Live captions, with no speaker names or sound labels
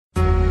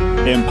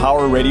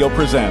Empower Radio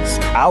presents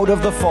Out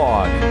of the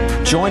Fog.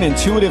 Join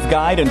intuitive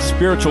guide and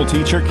spiritual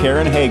teacher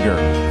Karen Hager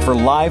for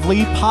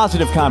lively,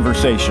 positive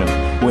conversation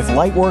with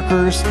light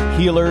workers,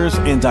 healers,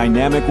 and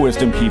dynamic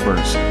wisdom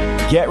keepers.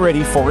 Get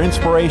ready for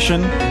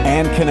inspiration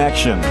and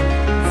connection.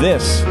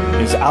 This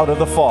is Out of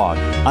the Fog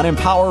on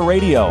Empower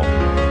Radio.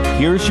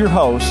 Here's your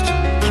host,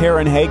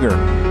 Karen Hager.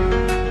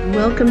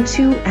 Welcome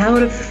to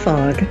Out of the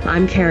Fog.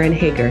 I'm Karen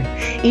Hager.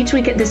 Each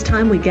week at this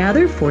time, we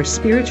gather for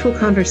spiritual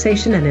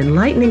conversation and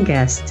enlightening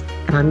guests,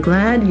 and I'm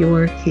glad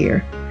you're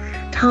here.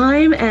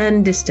 Time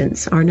and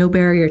distance are no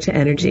barrier to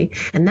energy,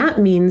 and that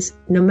means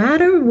no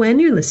matter when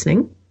you're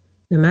listening,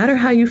 no matter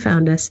how you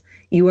found us,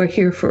 you are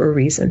here for a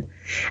reason.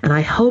 And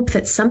I hope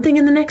that something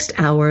in the next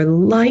hour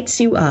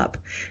lights you up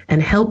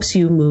and helps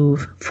you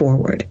move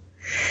forward.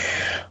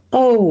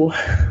 Oh,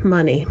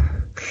 money.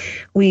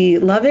 We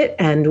love it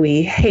and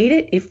we hate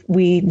it. If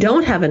we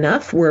don't have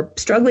enough, we're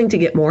struggling to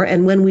get more.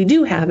 And when we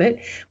do have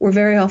it, we're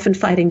very often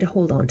fighting to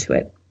hold on to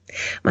it.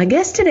 My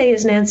guest today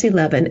is Nancy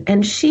Levin,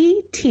 and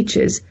she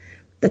teaches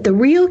that the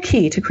real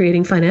key to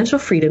creating financial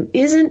freedom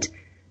isn't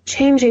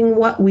changing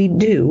what we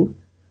do.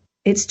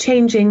 It's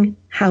changing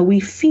how we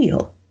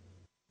feel.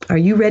 Are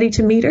you ready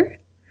to meet her?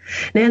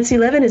 Nancy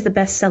Levin is the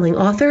best-selling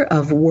author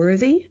of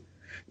Worthy,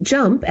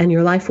 Jump, and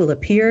Your Life Will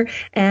Appear,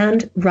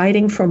 and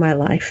Writing for My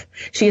Life.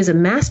 She is a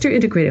Master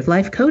Integrative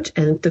Life Coach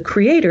and the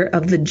creator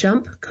of the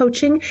Jump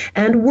coaching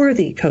and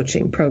Worthy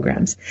coaching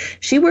programs.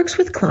 She works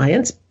with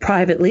clients,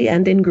 privately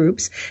and in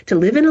groups, to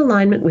live in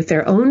alignment with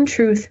their own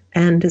truth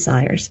and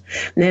desires.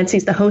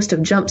 Nancy's the host of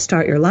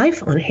Jumpstart Your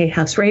Life on Hay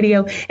House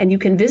Radio, and you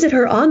can visit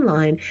her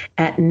online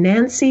at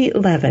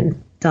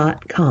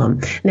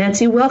nancylevin.com.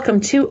 Nancy,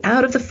 welcome to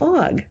Out of the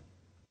Fog.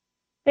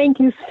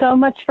 Thank you so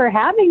much for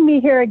having me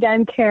here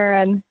again,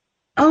 Karen.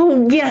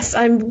 Oh, yes,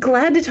 I'm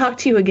glad to talk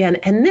to you again.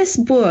 And this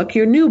book,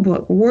 your new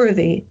book,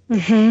 Worthy,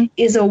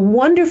 is a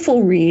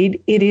wonderful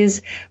read. It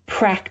is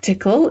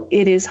practical,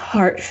 it is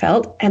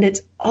heartfelt, and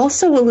it's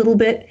also a little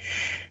bit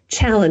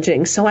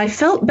challenging. So I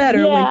felt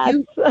better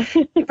when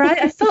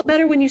I felt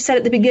better when you said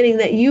at the beginning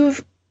that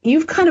you've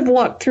kind of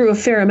walked through a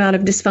fair amount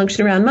of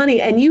dysfunction around money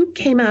and you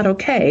came out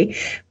okay.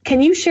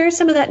 Can you share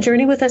some of that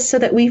journey with us so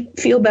that we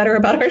feel better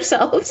about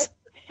ourselves?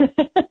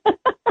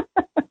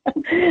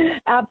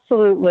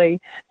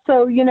 Absolutely.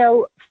 So,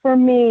 for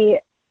me,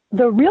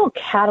 the real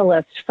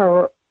catalyst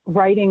for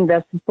writing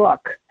this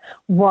book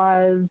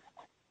was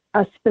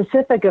a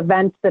specific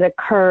event that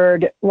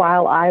occurred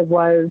while I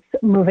was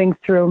moving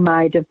through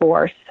my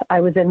divorce. I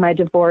was in my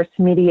divorce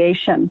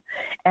mediation,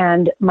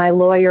 and my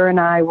lawyer and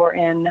I were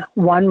in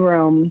one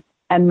room,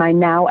 and my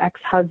now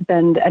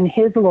ex-husband and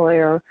his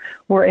lawyer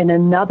were in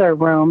another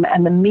room,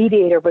 and the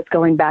mediator was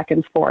going back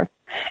and forth.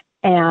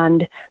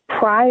 And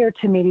prior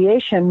to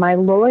mediation, my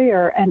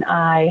lawyer and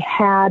I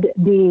had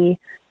the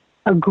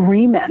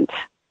agreement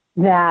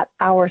that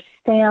our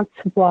stance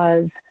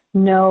was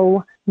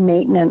no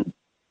maintenance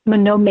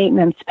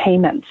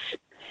payments.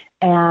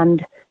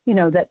 And,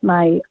 that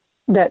my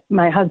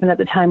husband at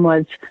the time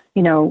was,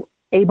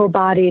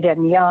 able-bodied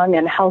and young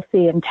and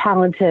healthy and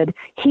talented.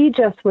 He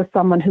just was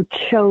someone who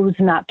chose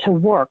not to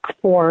work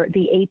for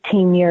the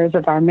 18 years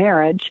of our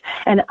marriage,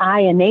 and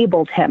I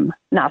enabled him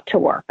not to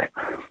work.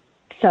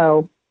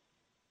 So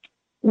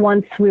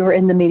once we were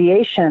in the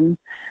mediation,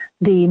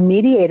 the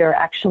mediator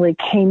actually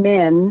came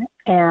in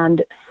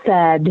and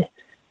said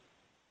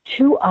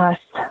to us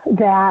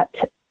that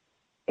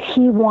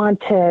he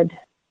wanted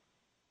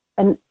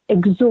an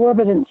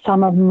exorbitant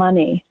sum of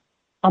money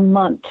a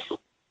month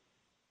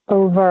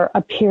over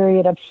a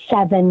period of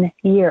 7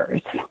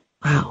 years.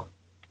 Wow.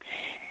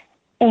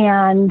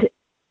 And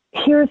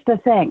here's the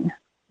thing.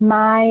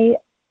 My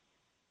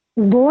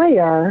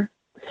lawyer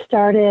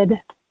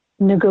started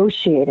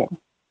negotiating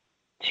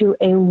to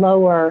a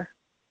lower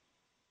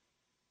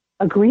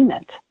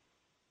agreement.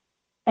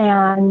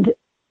 And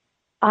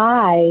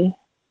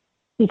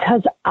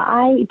because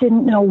I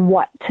didn't know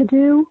what to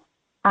do,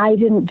 I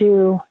didn't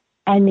do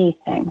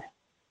anything.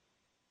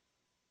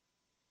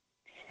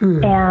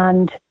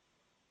 And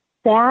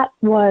that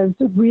was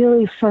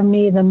really, for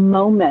me, the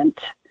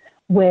moment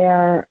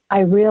where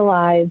I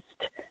realized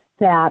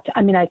that,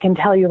 I can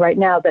tell you right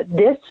now that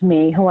this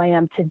me, who I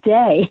am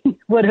today,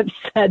 would have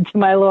said to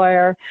my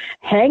lawyer,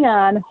 hang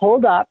on,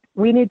 hold up.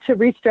 We need to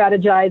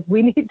re-strategize.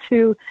 We need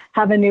to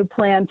have a new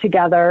plan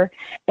together.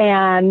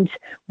 And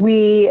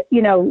we're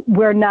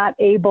not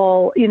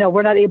able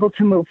to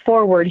move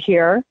forward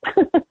here.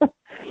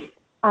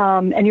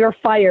 And you're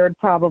fired,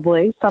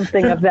 probably,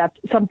 something of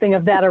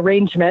that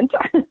arrangement.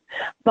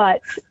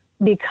 But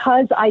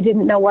because I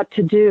didn't know what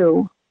to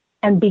do,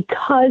 and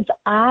because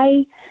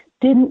I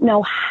didn't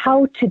know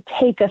how to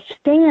take a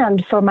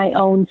stand for my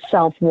own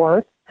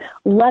self-worth,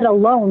 let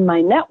alone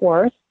my net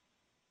worth,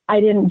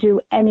 I didn't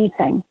do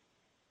anything.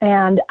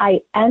 And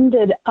I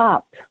ended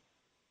up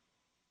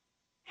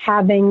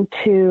having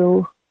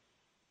to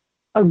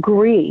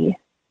agree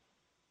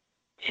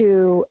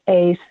to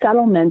a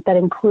settlement that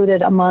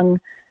included,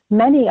 among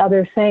many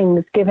other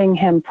things, giving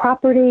him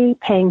property,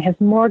 paying his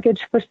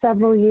mortgage for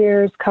several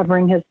years,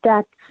 covering his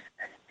debts.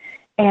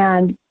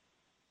 And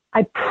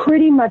I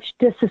pretty much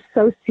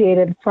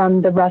disassociated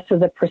from the rest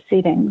of the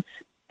proceedings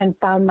and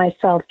found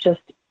myself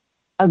just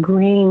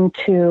agreeing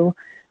to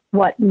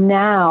what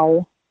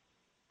now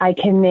I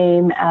can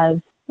name as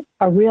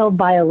a real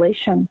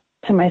violation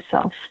to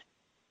myself.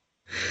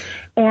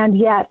 And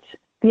yet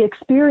the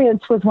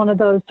experience was one of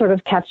those sort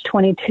of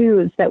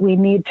catch-22s that we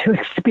need to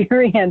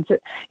experience.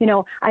 You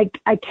know, I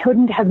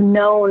couldn't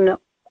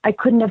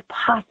have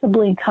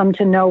possibly come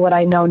to know what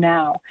I know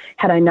now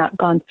had I not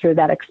gone through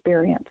that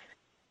experience.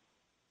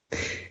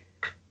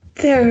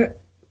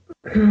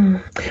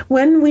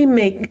 When we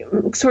make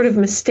sort of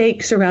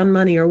mistakes around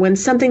money, or when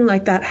something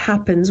like that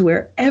happens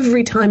where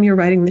every time you're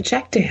writing the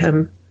check to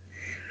him,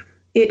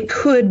 it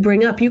could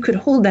bring up, you could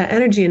hold that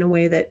energy in a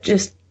way that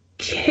just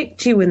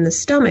kicked you in the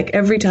stomach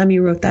every time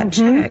you wrote that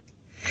check.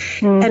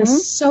 And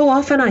so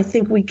often I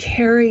think we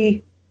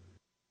carry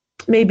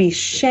maybe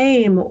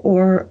shame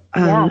or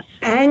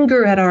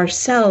anger at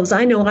ourselves.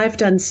 I know I've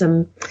done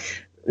some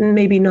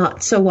maybe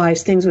not so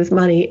wise things with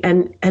money,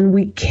 and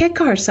we kick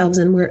ourselves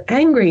and we're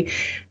angry.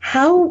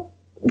 How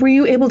were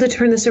you able to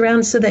turn this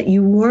around so that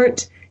you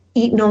weren't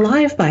eaten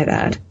alive by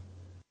that?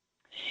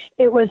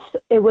 It was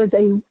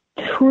a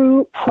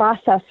true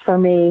process for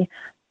me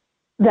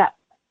that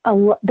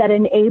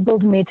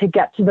enabled me to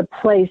get to the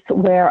place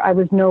where I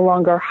was no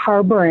longer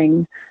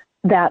harboring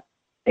that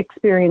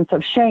experience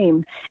of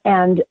shame.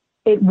 And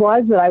it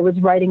was that I was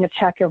writing a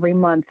check every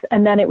month.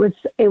 And then it was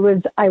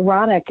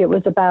ironic.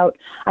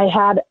 I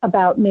had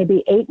about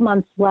maybe 8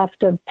 months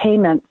left of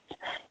payments.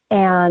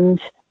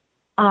 And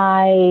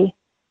my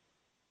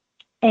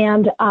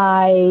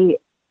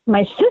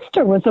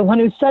sister was the one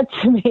who said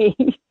to me,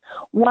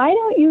 why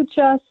don't you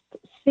just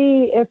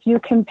see if you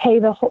can pay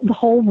the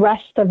whole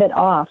rest of it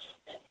off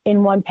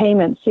in one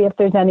payment? See if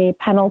there's any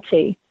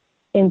penalty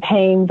in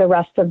paying the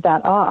rest of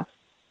that off.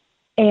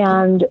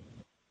 And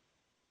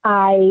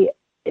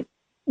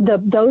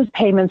those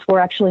payments were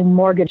actually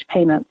mortgage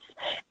payments.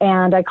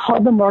 And I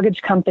called the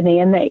mortgage company,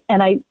 and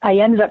I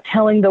ended up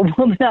telling the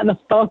woman on the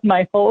phone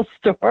my whole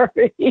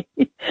story.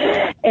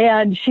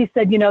 And she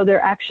said,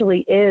 there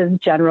actually is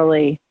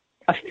generally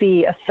a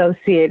fee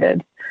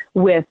associated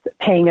with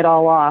paying it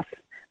all off,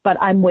 but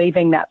I'm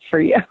waiving that for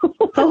you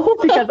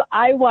because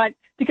I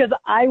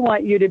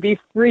want you to be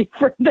free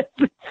from this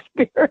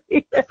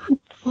experience.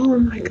 Oh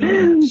my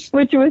gosh.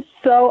 Which was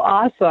so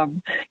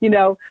awesome,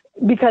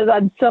 because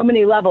on so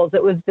many levels,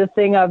 it was the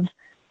thing of,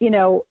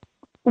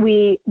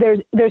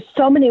 there's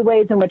so many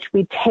ways in which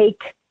we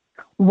take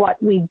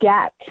what we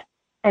get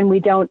and we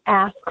don't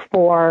ask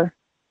for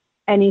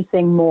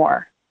anything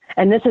more.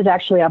 And this is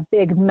actually a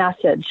big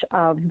message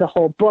of the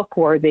whole book,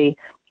 Worthy,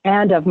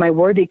 and of my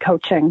Worthy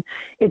coaching.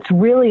 It's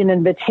really an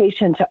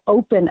invitation to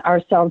open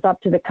ourselves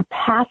up to the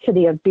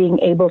capacity of being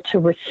able to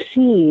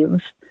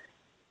receive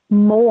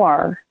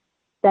more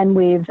than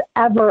we've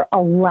ever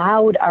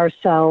allowed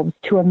ourselves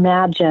to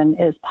imagine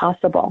is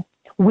possible.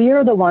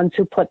 We're the ones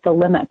who put the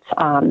limits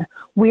on.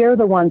 We're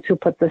the ones who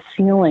put the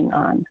ceiling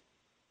on.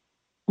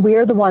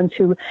 We're the ones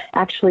who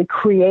actually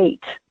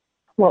create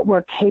what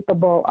we're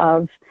capable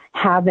of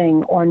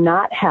having or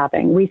not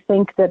having. We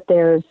think that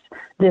there's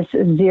this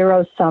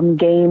zero-sum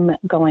game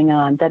going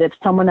on, that if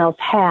someone else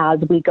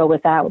has, we go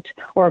without,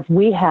 or if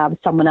we have,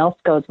 someone else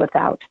goes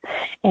without.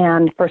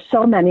 And for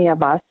so many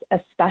of us,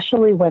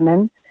 especially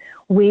women,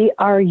 we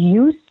are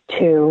used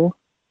to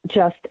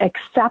just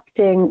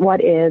accepting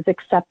what is,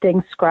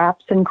 accepting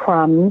scraps and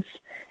crumbs,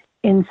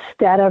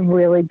 instead of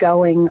really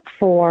going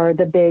for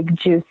the big,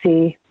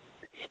 juicy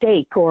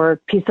steak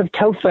or piece of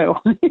tofu.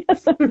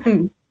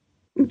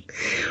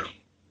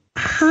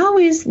 How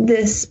is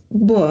this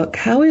book,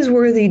 how is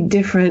Worthy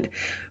different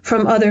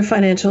from other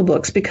financial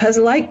books? Because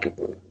like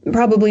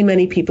probably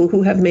many people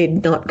who have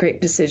made not great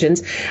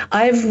decisions,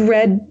 I've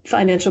read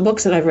financial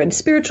books and I've read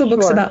spiritual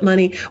books about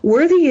money.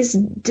 Worthy is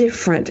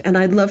different, and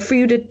I'd love for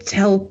you to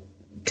tell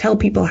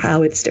people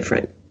how it's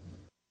different.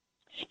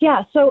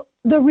 Yeah, so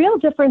the real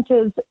difference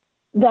is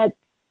that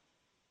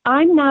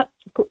I'm not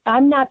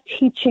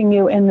teaching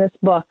you in this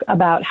book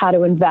about how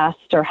to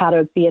invest or how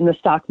to be in the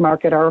stock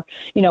market or,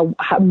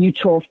 how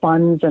mutual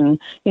funds and,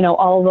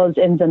 all those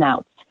ins and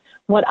outs.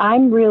 What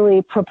I'm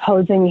really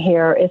proposing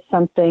here is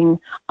something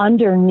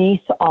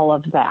underneath all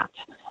of that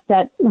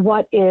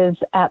what is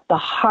at the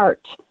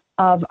heart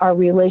of our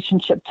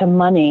relationship to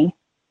money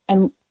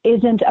and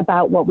isn't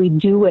about what we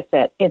do with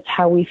it. It's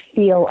how we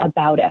feel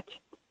about it.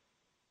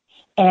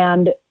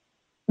 And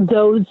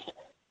those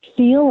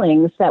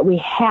feelings that we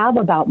have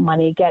about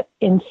money get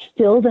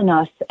instilled in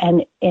us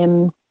and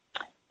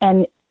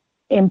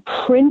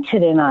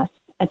imprinted in us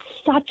at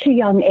such a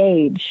young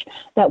age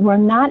that we're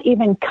not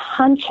even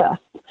conscious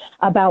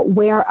about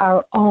where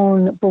our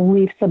own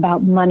beliefs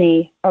about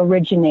money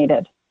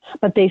originated.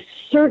 But they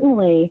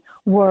certainly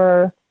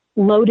were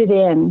loaded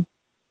in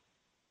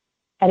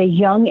at a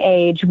young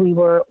age. We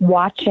were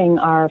watching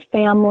our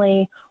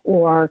family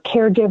or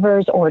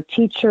caregivers or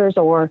teachers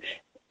or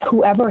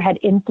whoever had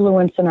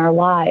influence in our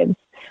lives.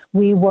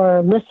 We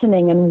were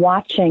listening and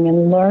watching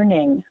and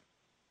learning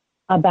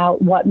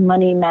about what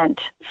money meant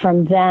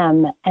from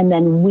them. And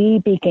then we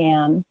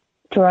began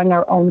drawing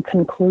our own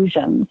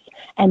conclusions.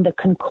 And the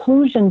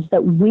conclusions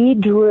that we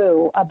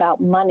drew about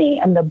money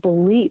and the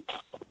beliefs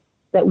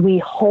that we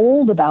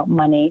hold about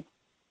money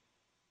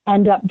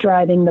end up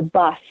driving the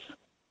bus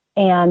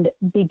and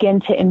begin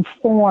to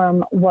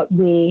inform what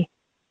we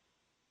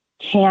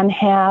can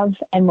have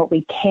and what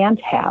we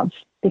can't have.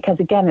 Because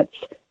again, it's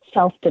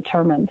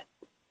self-determined.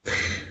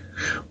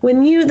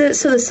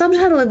 So the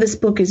subtitle of this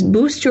book is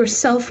Boost Your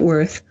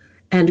Self-Worth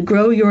and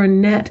Grow Your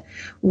Net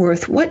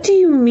Worth. What do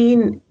you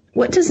mean?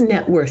 What does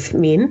net worth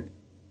mean?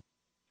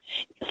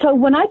 So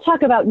when I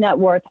talk about net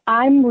worth,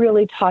 I'm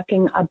really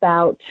talking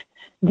about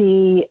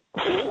the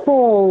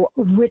full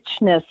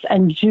richness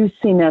and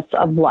juiciness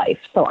of life.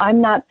 So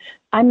I'm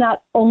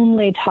not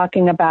only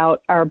talking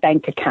about our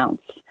bank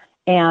accounts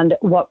and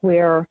what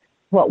we're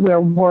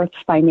worth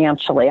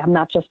financially. I'm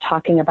not just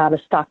talking about a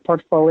stock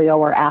portfolio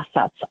or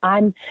assets.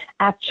 I'm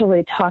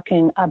actually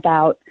talking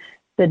about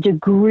the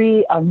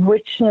degree of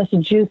richness,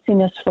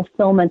 juiciness,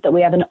 fulfillment that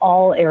we have in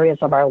all areas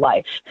of our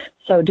life.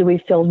 So do we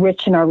feel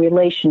rich in our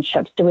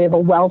relationships? Do we have a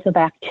wealth of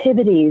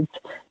activities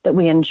that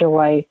we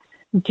enjoy?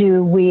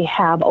 Do we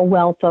have a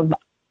wealth of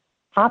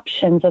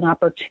options and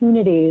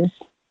opportunities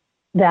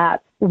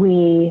that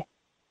we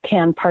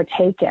can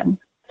partake in?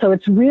 So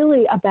it's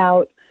really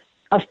about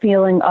a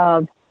feeling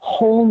of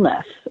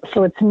wholeness.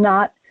 So it's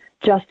not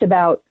just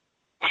about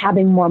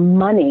having more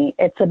money.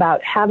 It's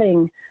about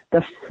having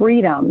the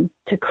freedom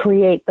to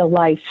create the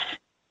life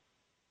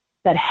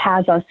that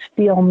has us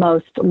feel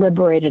most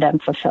liberated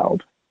and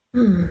fulfilled.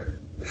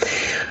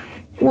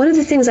 One of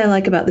the things I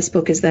like about this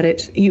book is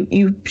that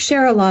you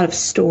share a lot of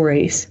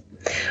stories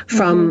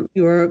from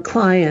your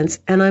clients.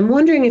 And I'm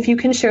wondering if you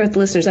can share with the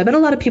listeners. I bet a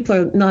lot of people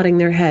are nodding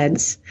their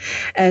heads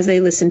as they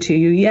listen to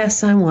you.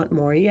 Yes, I want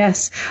more.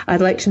 Yes,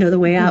 I'd like to know the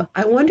way out.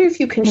 I wonder if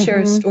you can share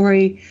a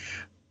story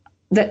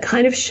that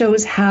kind of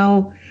shows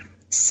how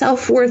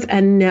self-worth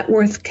and net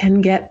worth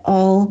can get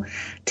all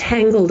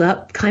tangled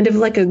up, kind of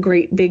like a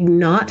great big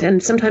knot.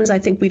 And sometimes I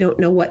think we don't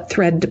know what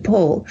thread to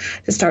pull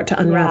to start to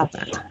unravel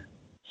that.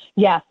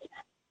 Yes.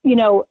 You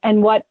know,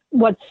 and what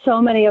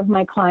so many of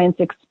my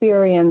clients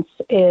experience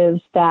is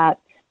that,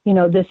 you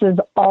know, this is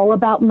all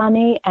about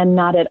money and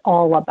not at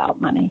all about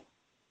money.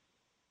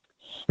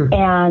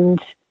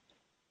 And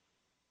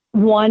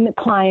one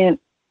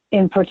client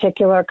in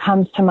particular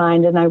comes to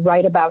mind, and I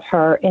write about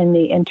her in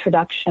the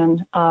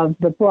introduction of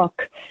the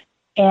book.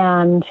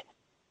 And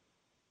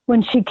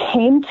when she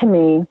came to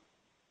me,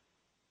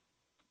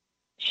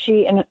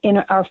 in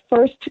our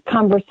first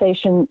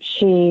conversation,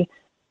 she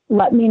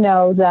let me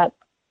know that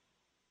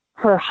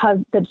her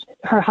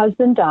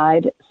husband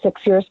died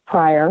 6 years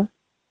prior.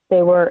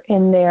 They were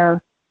in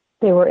their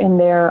late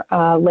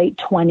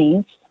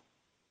 20s.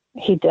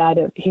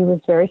 He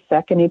was very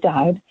sick and he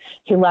died.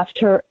 He left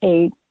her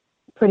a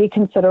pretty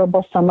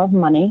considerable sum of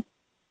money.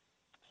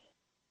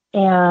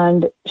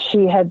 And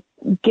she had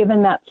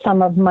given that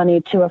sum of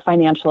money to a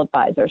financial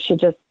advisor.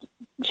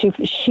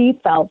 She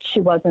felt she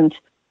wasn't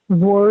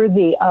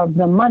worthy of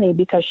the money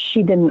because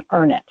she didn't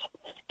earn it.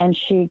 And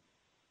she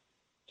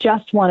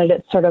just wanted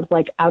it sort of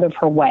like out of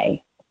her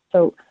way.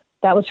 So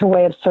that was her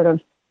way of sort of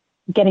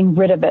getting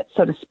rid of it,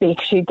 so to speak.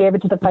 She gave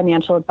it to the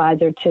financial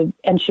advisor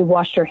and she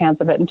washed her hands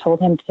of it and told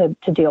him to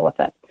deal with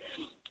it.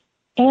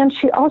 And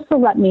she also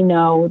let me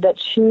know that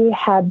she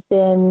had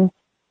been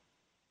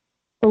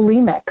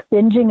bulimic,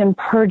 binging and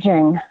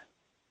purging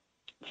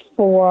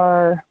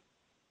for,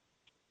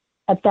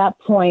 at that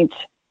point,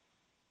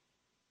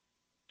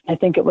 I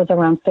think it was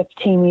around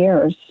 15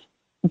 years,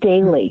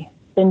 daily,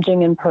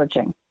 binging and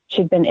purging.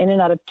 She'd been in and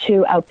out of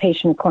 2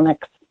 outpatient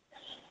clinics.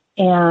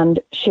 And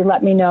she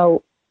let me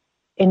know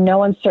in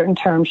no uncertain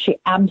terms, she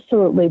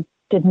absolutely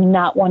did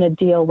not want to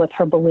deal with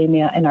her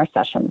bulimia in our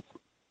sessions.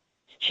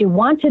 She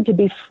wanted to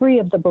be free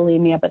of the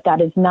bulimia, but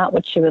that is not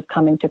what she was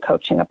coming to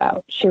coaching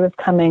about. She was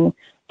coming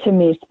to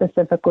me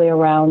specifically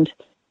around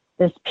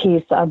this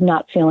piece of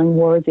not feeling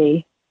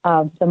worthy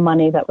of the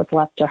money that was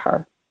left to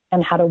her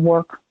and how to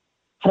work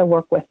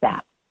with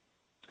that.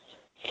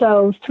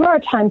 So through our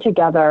time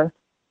together,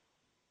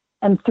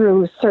 and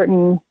through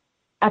certain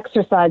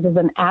exercises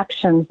and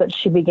actions that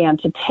she began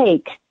to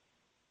take,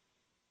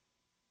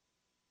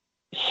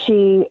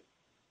 she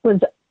was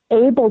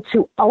able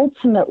to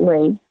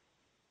ultimately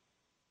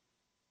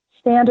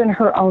stand in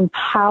her own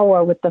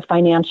power with the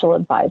financial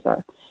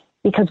advisor.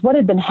 Because what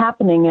had been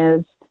happening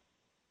is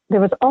there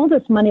was all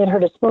this money at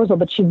her disposal,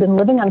 but she'd been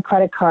living on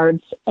credit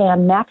cards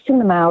and maxing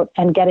them out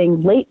and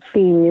getting late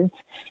fees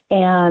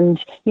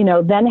and, you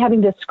know, then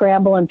having to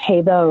scramble and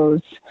pay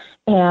those.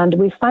 And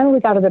we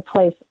finally got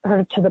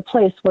her to the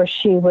place where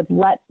she would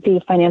let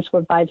the financial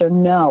advisor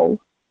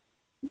know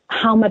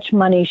how much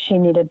money she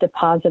needed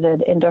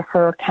deposited into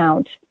her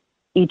account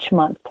each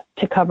month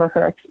to cover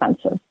her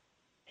expenses.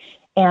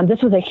 And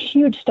this was a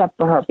huge step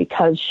for her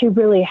because she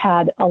really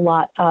had a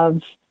lot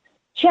of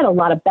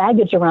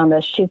baggage around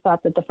this. She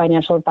thought that the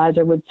financial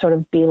advisor would sort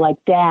of be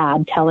like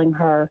dad telling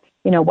her,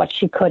 you know, what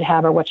she could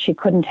have or what she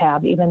couldn't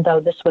have, even though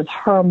this was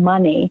her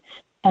money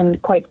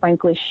And quite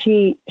frankly,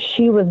 she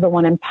was the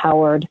one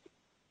empowered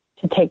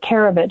to take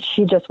care of it.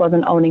 She just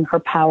wasn't owning her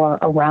power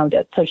around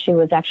it. So she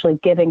was actually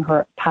giving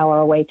her power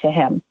away to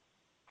him.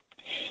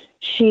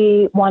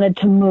 She wanted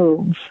to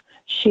move.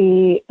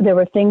 There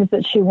were things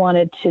that she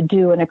wanted to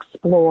do and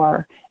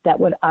explore that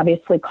would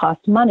obviously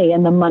cost money,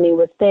 and the money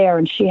was there,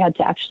 and she had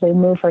to actually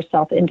move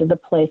herself into the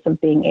place of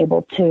being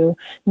able to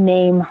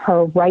name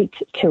her right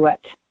to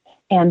it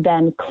and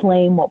then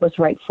claim what was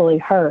rightfully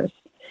hers.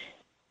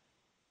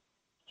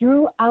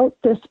 Throughout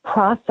this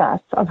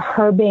process of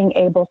her being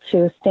able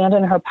to stand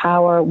in her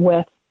power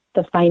with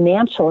the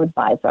financial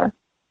advisor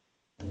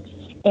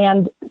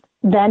and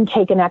then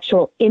take an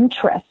actual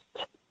interest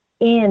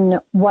in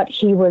what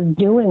he was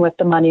doing with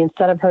the money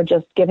instead of her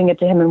just giving it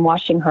to him and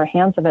washing her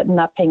hands of it and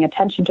not paying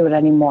attention to it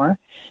anymore.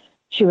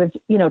 She was,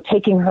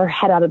 taking her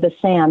head out of the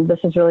sand.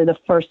 This is really the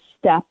first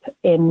step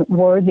in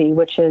Worthy,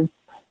 which is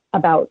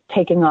about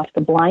taking off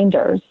the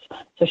blinders.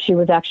 So she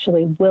was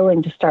actually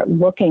willing to start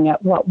looking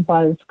at what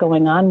was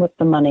going on with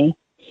the money.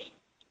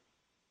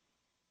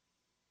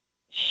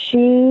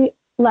 She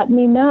let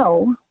me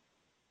know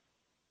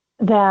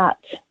that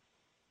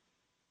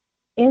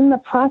in the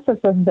process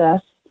of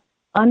this,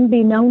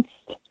 unbeknownst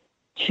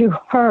to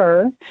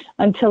her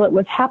until it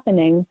was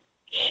happening,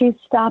 she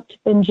stopped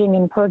binging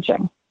and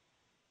purging.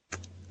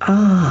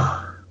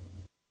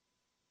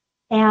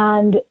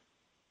 And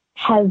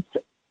has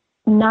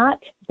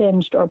not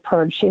binged or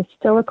purged. She's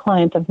still a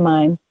client of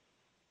mine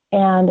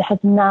and has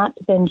not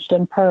binged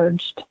and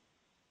purged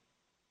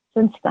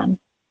since then.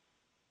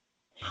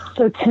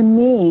 So to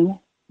me,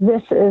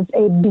 this is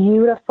a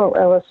beautiful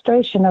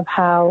illustration of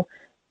how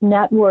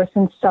net worth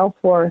and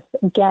self-worth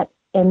get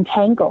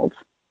entangled.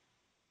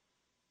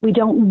 We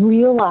don't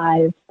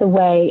realize the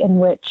way in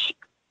which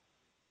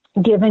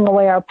giving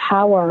away our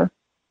power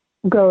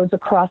goes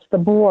across the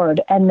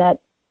board, and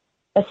that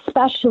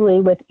especially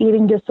with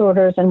eating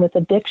disorders and with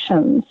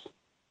addictions,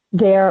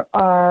 there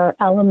are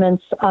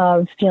elements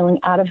of feeling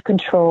out of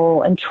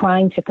control and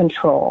trying to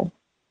control.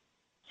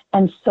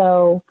 And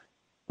so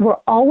we're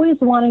always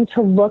wanting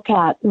to look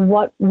at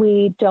what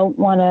we don't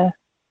want to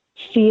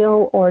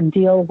feel or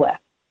deal with,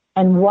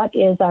 and what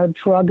is our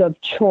drug of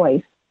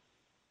choice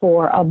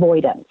for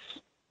avoidance.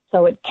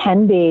 So it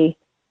can be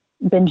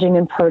binging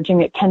and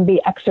purging. It can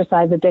be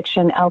exercise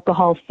addiction,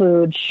 alcohol,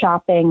 food,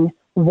 shopping,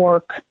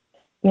 work,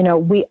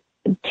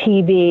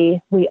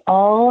 TV. We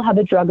all have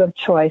a drug of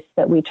choice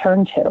that we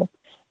turn to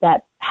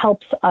that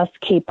helps us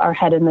keep our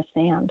head in the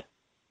sand.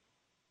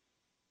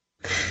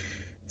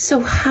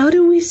 So how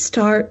do we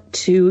start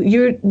to,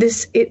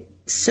 it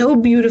so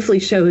beautifully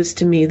shows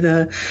to me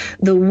the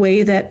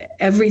way that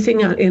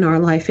everything in our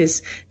life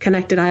is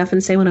connected. I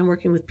often say when I'm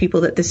working with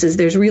people that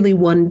there's really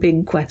one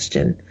big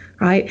question,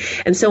 right?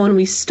 And so when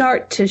we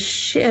start to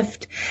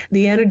shift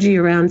the energy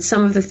around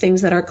some of the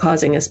things that are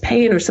causing us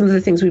pain or some of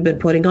the things we've been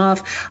putting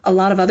off, a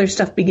lot of other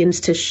stuff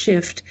begins to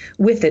shift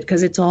with it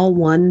because it's all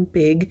one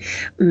big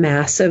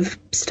massive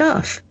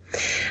stuff.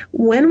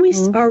 When we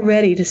are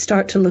ready to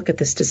start to look at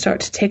this, to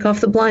start to take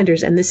off the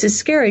blinders, and this is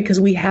scary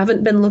because we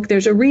haven't been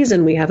there's a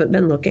reason we haven't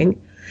been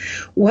looking.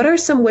 What are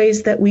some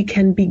ways that we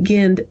can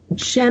begin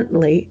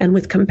gently and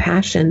with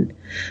compassion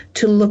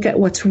to look at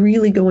what's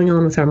really going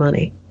on with our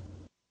money?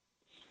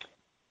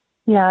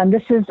 Yeah, and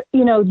this is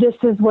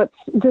what's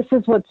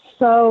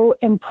so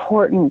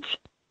important,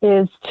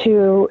 is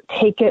to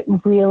take it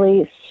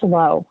really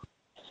slow.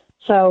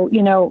 So,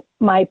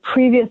 my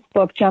previous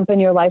book, Jump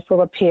and Your Life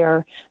Will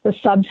Appear, the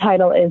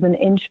subtitle is An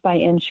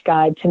Inch-by-Inch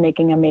Guide to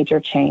Making a Major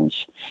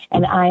Change.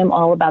 And I am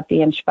all about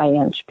the inch by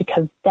inch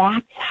because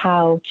that's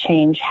how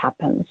change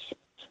happens.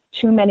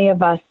 Too many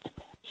of us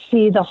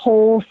see the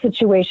whole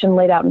situation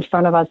laid out in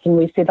front of us, and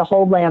we see the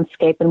whole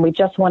landscape, and we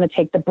just want to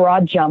take the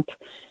broad jump.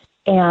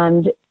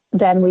 And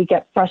then we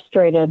get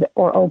frustrated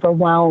or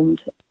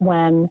overwhelmed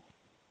when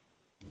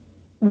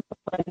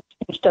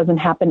change doesn't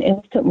happen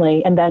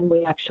instantly, and then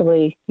we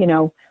actually,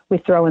 we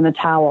throw in the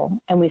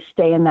towel and we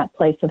stay in that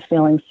place of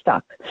feeling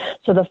stuck.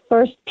 So the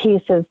first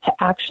piece is to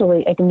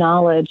actually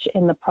acknowledge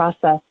in the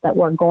process that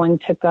we're going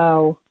to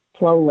go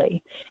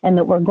slowly and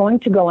that we're going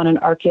to go on an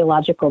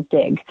archaeological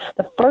dig.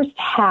 The first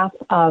half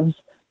of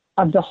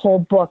the whole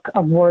book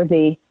of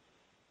Worthy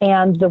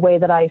and the way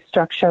that I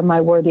structure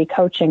my Worthy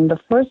coaching, the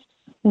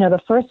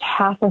first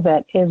half of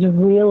it is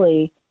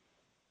really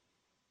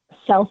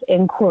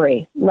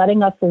self-inquiry,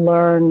 letting us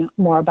learn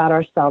more about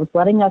ourselves,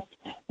 letting us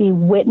be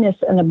witness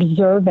and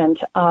observant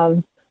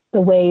of the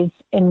ways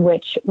in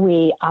which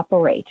we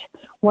operate.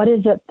 What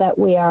is it that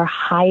we are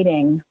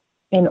hiding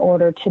in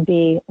order to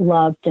be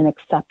loved and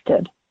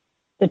accepted?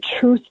 The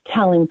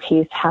truth-telling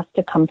piece has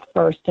to come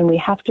first, and we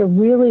have to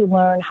really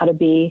learn how to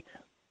be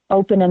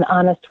open and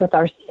honest with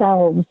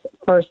ourselves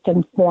first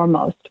and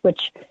foremost,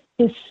 which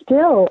is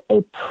still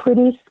a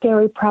pretty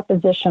scary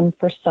proposition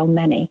for so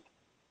many.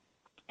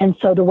 And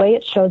so the way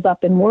it shows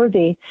up in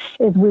Worthy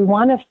is we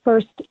want to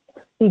first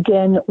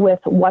begin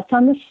with what's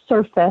on the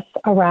surface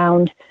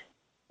around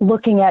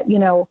looking at,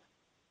 do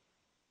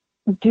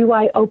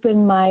I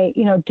open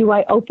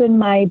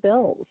my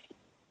bills?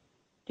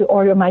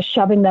 Or am I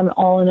shoving them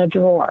all in a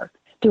drawer?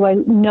 Do I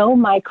know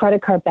my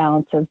credit card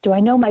balances? Do I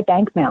know my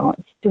bank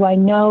balance? Do I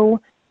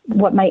know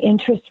what my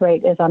interest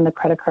rate is on the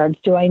credit cards?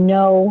 Do I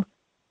know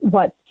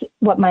what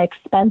my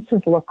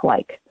expenses look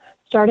like?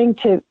 Starting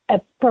to,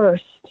 at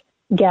first,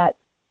 get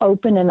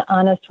open and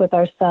honest with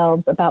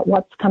ourselves about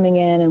what's coming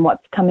in and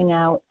what's coming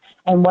out,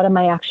 and what am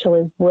I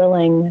actually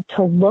willing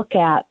to look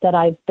at that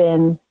I've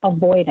been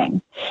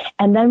avoiding.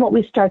 And then what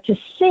we start to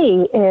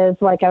see is,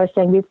 like I was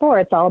saying before,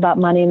 it's all about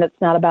money and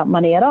it's not about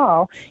money at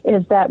all,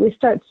 is that we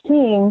start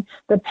seeing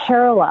the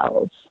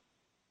parallels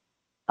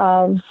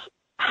of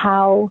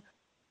how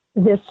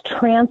this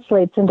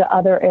translates into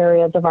other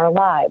areas of our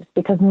lives,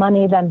 because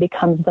money then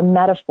becomes the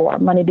metaphor.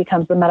 Money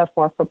becomes the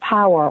metaphor for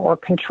power or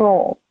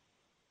control,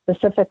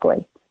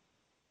 specifically.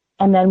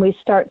 And then we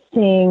start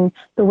seeing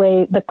the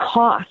way the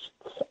costs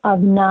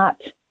of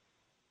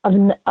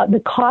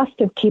the cost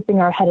of keeping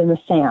our head in the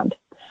sand.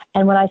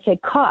 And when I say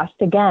cost,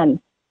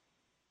 again,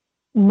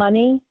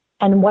 money,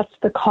 and what's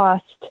the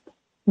cost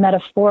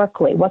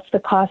metaphorically? What's the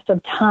cost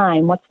of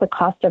time? What's the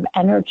cost of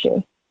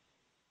energy?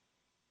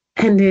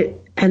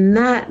 And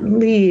that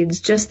leads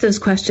just those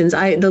questions.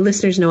 The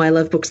listeners know I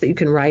love books that you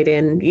can write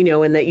in,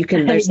 and that you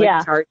can, there's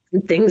like charts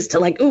and things to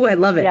like, oh, I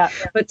love it. Yeah.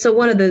 But so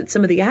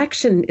some of the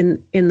action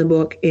in the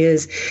book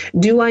is,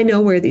 do I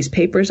know where these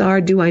papers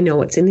are? Do I know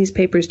what's in these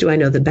papers? Do I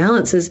know the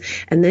balances?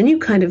 And then you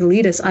kind of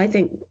lead us, I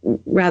think,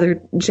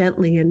 rather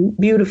gently and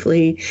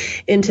beautifully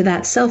into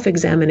that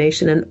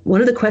self-examination. And one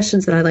of the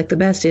questions that I like the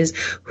best is,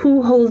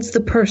 who holds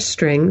the purse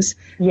strings?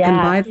 Yes. And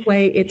by the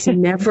way, it's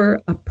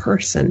never a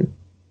person.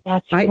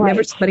 That's right.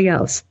 Never somebody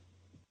else.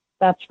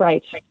 That's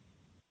right.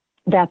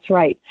 That's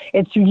right.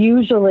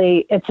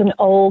 It's an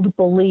old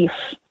belief,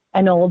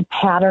 an old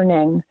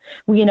patterning,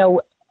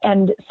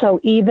 and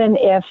so even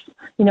if,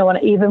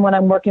 even when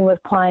I'm working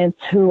with clients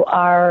who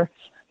are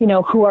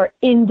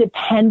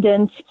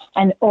independent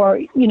or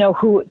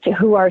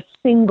who are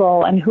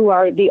single and who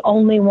are the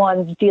only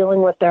ones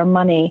dealing with their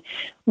money,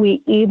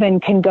 we even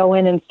can go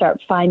in and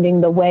start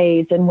finding the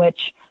ways in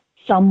which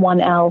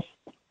someone else,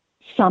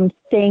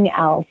 something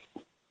else,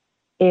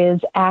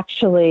 is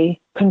actually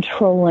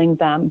controlling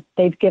them.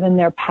 They've given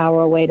their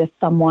power away to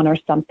someone or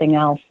something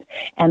else.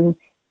 And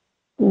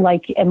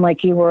like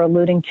you were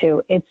alluding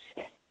to,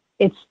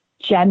 it's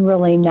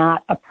generally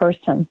not a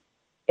person.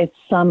 It's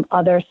some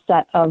other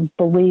set of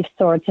beliefs,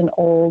 or it's an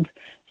old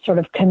sort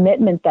of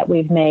commitment that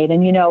we've made.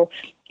 And,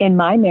 in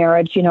my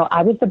marriage,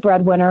 I was the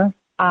breadwinner.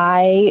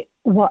 I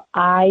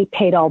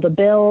paid all the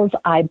bills.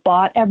 I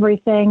bought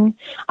everything.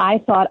 I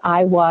thought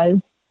I was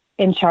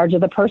in charge of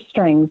the purse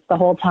strings the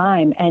whole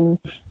time. And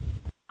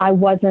I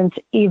wasn't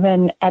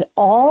even at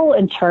all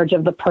in charge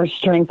of the purse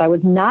strings. I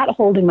was not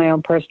holding my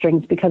own purse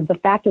strings, because the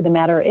fact of the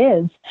matter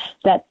is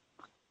that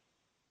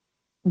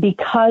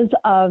because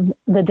of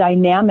the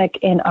dynamic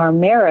in our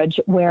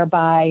marriage,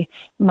 whereby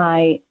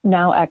my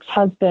now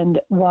ex-husband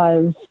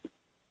was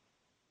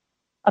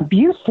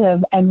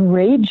abusive and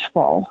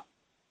rageful,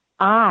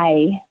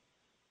 I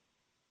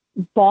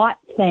bought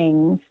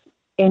things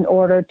in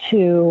order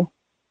to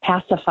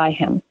pacify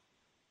him.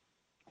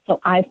 So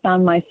I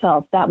found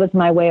myself, that was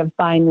my way of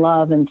buying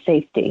love and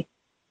safety.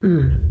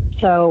 Mm.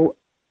 So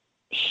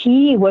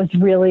he was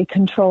really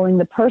controlling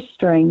the purse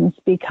strings,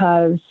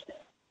 because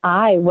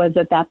I was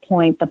at that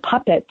point the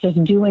puppet,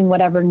 just doing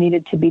whatever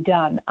needed to be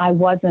done. I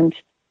wasn't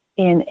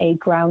in a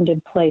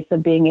grounded place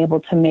of being able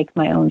to make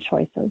my own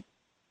choices.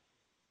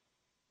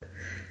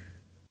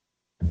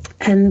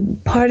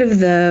 And part of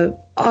the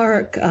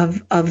arc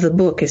of the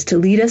book is to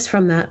lead us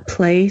from that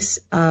place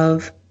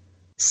of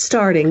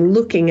starting,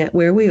 looking at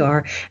where we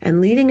are,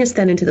 and leading us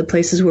then into the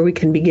places where we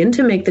can begin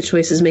to make the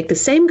choices, make the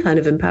same kind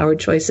of empowered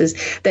choices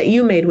that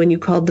you made when you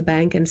called the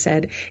bank and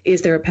said,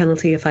 is there a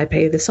penalty if I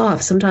pay this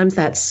off? Sometimes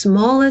that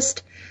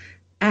smallest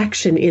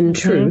action in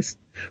truth,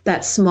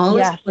 that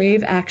smallest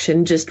brave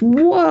action, just,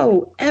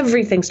 whoa,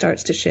 everything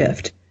starts to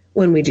shift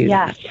when we do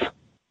that.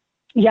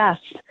 Yes.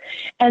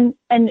 And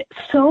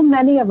so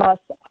many of us,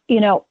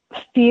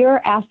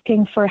 fear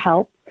asking for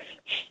help,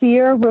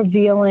 fear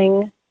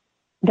revealing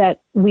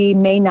that we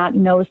may not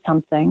know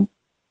something.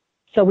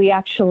 So we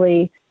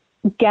actually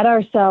get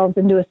ourselves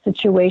into a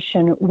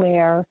situation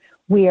where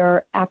we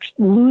are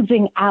actually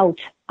losing out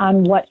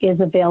on what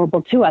is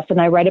available to us. And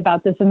I write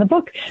about this in the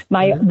book.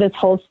 This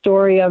whole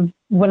story of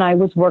when I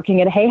was working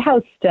at Hay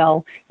House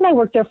still, and I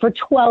worked there for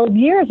 12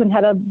 years and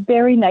had a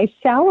very nice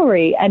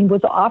salary and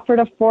was offered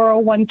a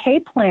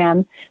 401k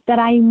plan that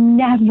I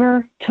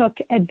never took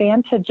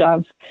advantage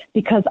of,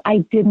 because I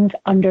didn't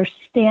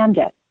understand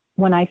it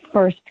when I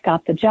first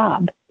got the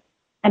job.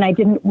 And I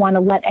didn't want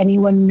to let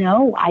anyone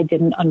know I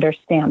didn't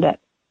understand it.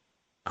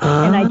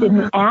 And I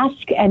didn't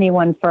ask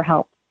anyone for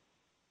help.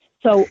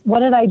 So what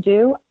did I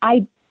do?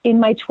 In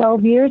my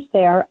 12 years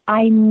there,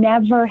 I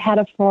never had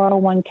a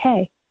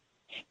 401k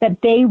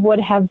that they would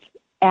have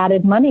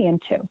added money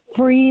into,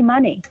 free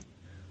money.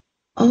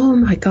 Oh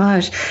my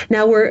gosh.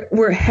 Now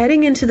we're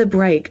heading into the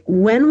break.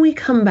 When we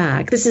come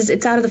back,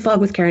 it's Out of the Fog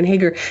with Karen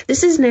Hager.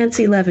 This is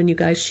Nancy Levin, you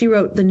guys. She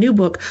wrote the new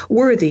book,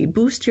 Worthy,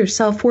 Boost Your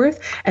Self-Worth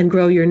and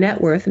Grow Your Net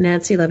Worth.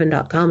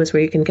 NancyLevin.com is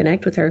where you can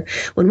connect with her.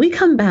 When we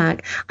come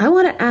back, I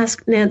want to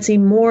ask Nancy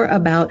more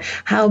about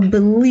how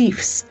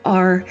beliefs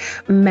are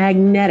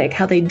magnetic,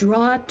 how they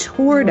draw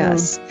toward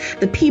us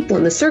the people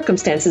and the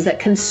circumstances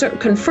that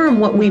confirm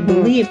what we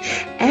believe,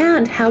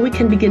 and how we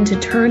can begin to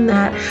turn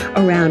that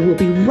around. We'll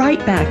be right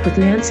back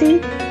with Nancy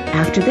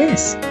after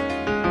this.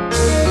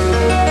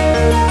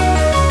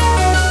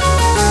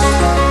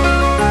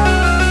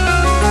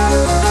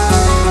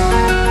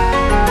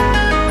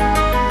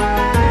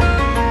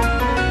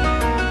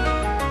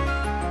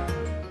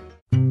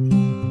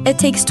 It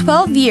takes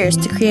 12 years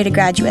to create a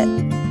graduate.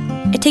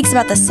 It takes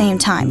about the same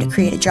time to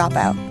create a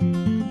dropout.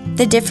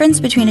 The difference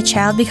between a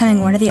child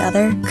becoming one or the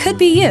other could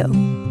be you.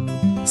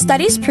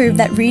 Studies prove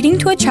that reading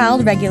to a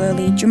child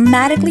regularly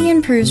dramatically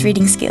improves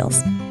reading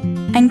skills.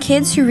 And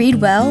kids who read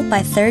well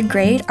by 3rd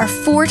grade are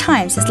 4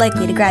 times as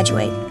likely to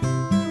graduate.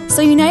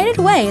 So United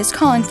Way is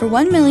calling for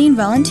 1 million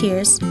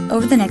volunteers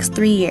over the next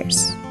 3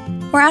 years.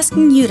 We're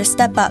asking you to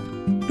step up,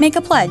 make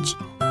a pledge,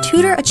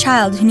 tutor a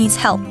child who needs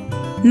help,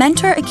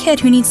 mentor a kid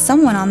who needs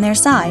someone on their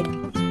side,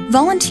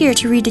 volunteer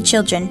to read to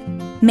children,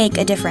 make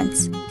a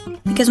difference.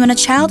 Because when a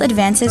child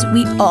advances,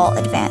 we all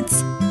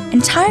advance.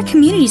 Entire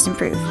communities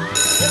improve.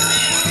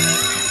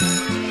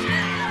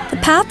 The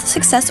path to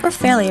success or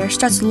failure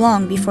starts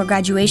long before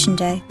graduation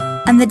day,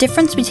 and the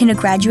difference between a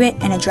graduate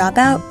and a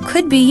dropout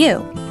could be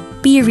you.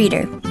 Be a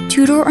reader,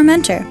 tutor or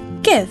mentor,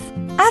 give,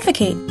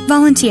 advocate,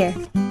 volunteer.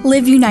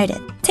 Live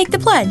United. Take the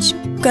pledge.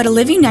 Go to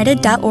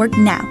liveunited.org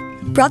now.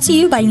 Brought to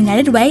you by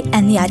United Way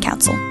and the Ad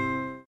Council.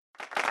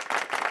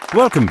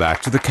 Welcome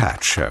back to The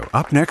Cat Show.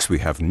 Up next we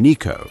have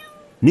Nico.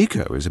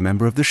 Nico is a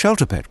member of the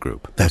Shelter Pet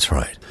Group. That's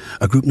right.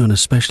 A group known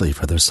especially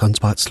for their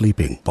sunspot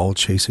sleeping, ball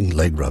chasing,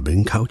 leg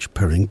rubbing, couch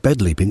purring, bed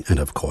leaping, and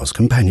of course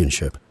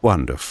companionship.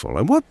 Wonderful.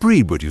 And what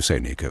breed would you say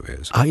Nico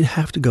is? I'd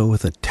have to go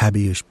with a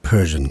tabbyish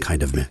Persian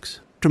kind of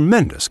mix.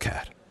 Tremendous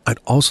cat. I'd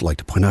also like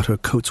to point out her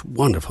coat's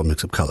wonderful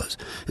mix of colors.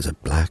 Is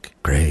it black,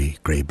 gray,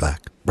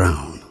 gray-black,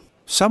 brown?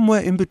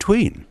 Somewhere in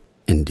between.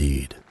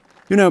 Indeed.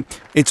 You know,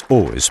 it's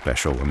always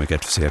special when we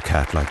get to see a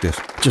cat like this.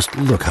 Just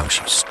look how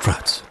she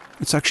struts.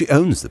 It's like she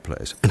owns the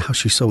place. And how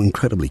she's so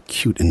incredibly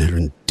cute in her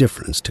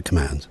indifference to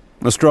commands.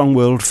 A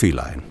strong-willed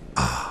feline.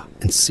 Ah,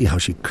 and see how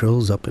she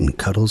curls up and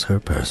cuddles her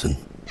person.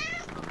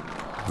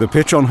 The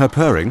pitch on her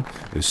purring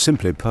is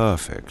simply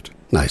perfect.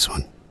 Nice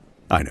one.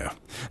 I know.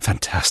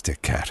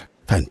 Fantastic cat.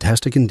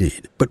 Fantastic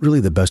indeed. But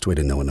really the best way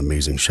to know an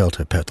amazing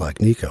shelter pet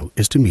like Nico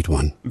is to meet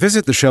one.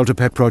 Visit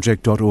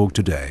theshelterpetproject.org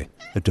today.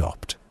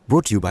 Adopt.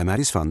 Brought to you by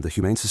Maddie's Fund, the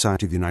Humane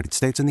Society of the United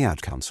States, and the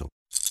Ad Council.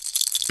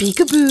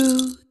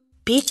 Peekaboo.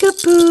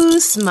 Peekaboo.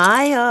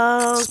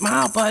 Smile.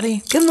 Smile,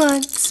 buddy. Come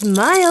on,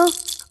 smile.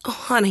 Oh,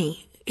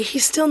 honey,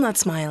 he's still not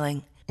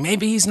smiling.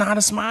 Maybe he's not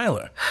a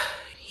smiler.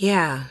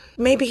 Yeah,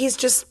 maybe he's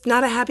just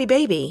not a happy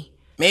baby.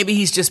 Maybe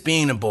he's just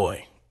being a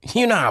boy.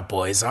 You know how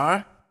boys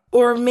are.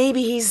 Or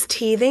maybe he's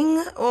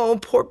teething. Oh,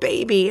 poor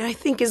baby. I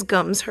think his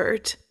gums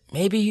hurt.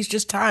 Maybe he's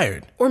just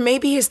tired. Or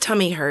maybe his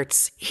tummy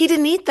hurts. He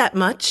didn't eat that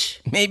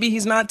much. Maybe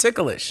he's not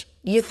ticklish.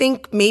 You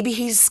think maybe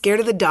he's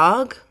scared of the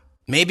dog?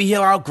 Maybe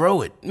he'll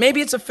outgrow it.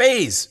 Maybe it's a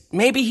phase.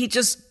 Maybe he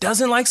just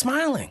doesn't like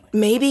smiling.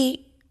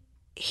 Maybe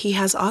he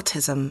has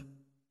autism,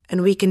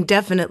 and we can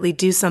definitely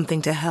do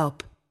something to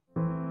help.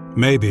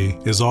 Maybe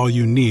is all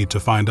you need to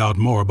find out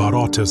more about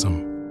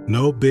autism.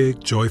 No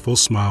big, joyful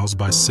smiles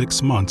by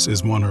 6 months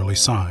is one early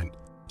sign.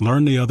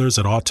 Learn the others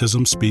at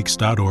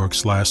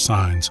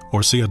autismspeaks.org/signs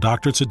or see a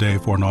doctor today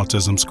for an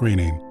autism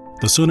screening.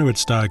 The sooner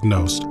it's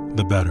diagnosed,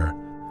 the better.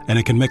 And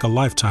it can make a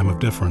lifetime of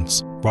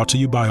difference. Brought to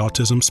you by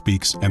Autism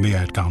Speaks and the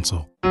Ad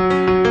Council.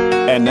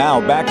 And now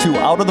back to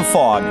Out of the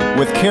Fog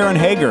with Karen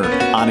Hager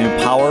on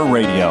Empower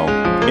Radio.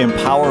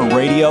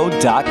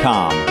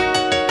 EmpowerRadio.com.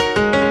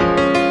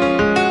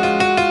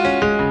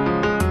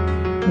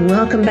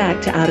 Welcome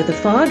back to Out of the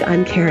Fog.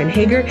 I'm Karen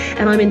Hager,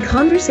 and I'm in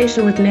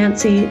conversation with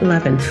Nancy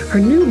Levin. Her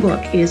new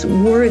book is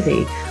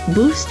Worthy,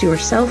 Boost Your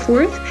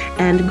Self-Worth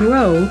and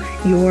Grow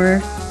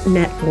Your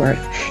Net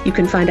Worth. You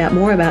can find out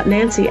more about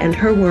Nancy and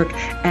her work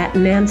at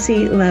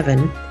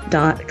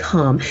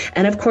NancyLevin.com.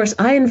 And of course,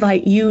 I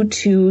invite you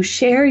to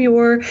share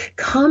your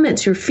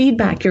comments, your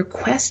feedback, your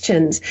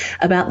questions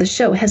about the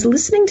show. Has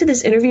listening to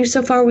this interview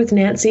so far with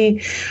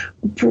Nancy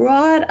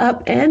brought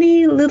up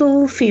any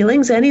little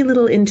feelings, any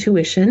little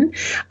intuition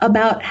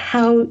about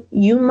how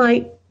you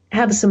might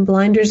have some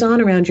blinders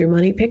on around your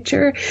money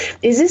picture?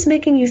 Is this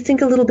making you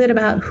think a little bit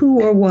about who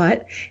or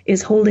what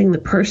is holding the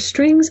purse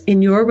strings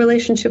in your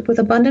relationship with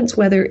abundance,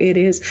 whether it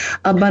is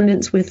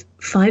abundance with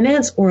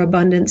finance or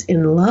abundance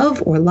in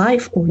love or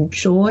life or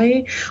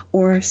joy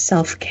or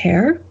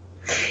self-care?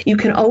 You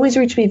can always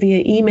reach me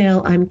via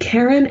email. I'm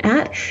Karen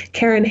at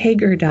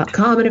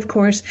KarenHager.com. And of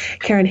course,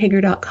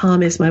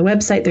 KarenHager.com is my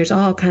website. There's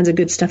all kinds of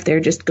good stuff there.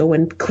 Just go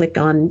and click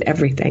on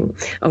everything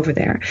over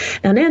there.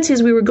 Now, Nancy,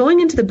 as we were going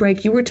into the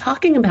break, you were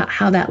talking about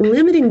how that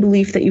limiting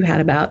belief that you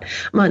had about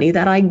money,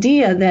 that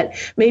idea that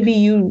maybe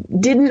you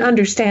didn't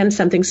understand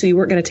something so you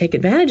weren't going to take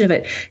advantage of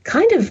it,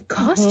 kind of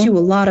cost you a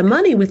lot of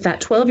money with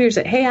that 12 years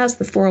at Hay House,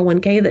 the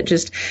 401k that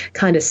just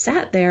kind of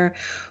sat there.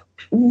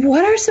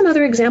 What are some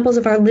other examples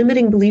of our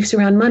limiting beliefs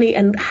around money,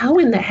 and how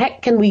in the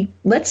heck can we,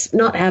 let's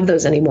not have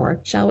those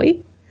anymore, shall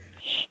we?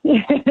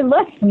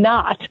 Let's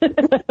not.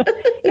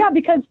 Yeah,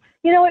 because,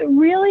 it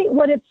really,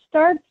 what it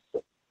starts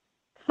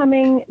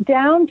coming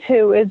down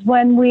to is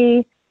when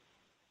we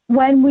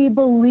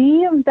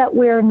believe that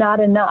we're not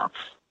enough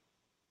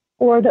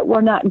or that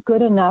we're not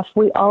good enough,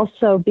 we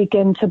also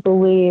begin to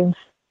believe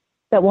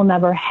that we'll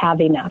never have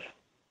enough.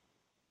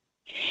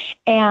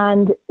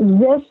 And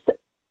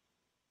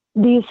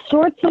these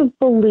sorts of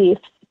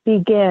beliefs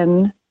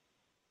begin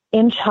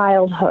in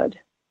childhood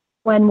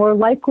when we're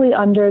likely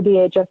under the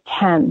age of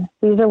 10.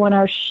 These are when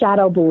our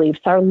shadow beliefs,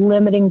 our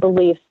limiting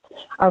beliefs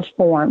are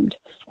formed.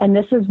 And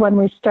this is when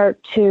we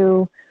start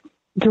to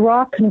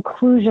draw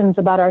conclusions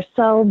about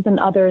ourselves and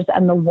others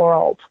and the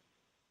world.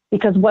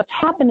 Because what's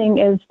happening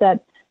is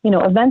that,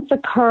 events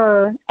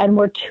occur and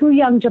we're too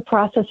young to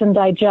process and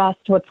digest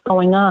what's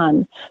going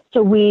on.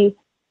 So we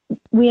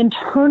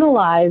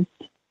internalize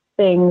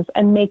things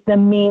and make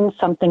them mean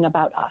something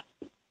about us.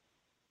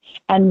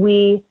 And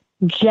we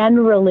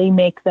generally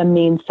make them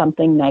mean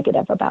something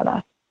negative about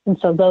us. And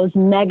so those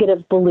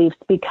negative beliefs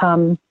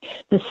become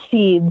the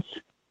seeds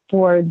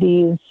for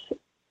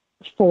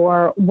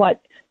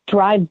what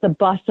drives the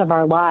bus of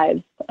our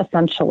lives,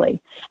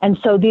 essentially. And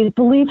so these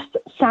beliefs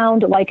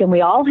sound like, and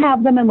we all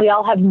have them, and we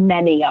all have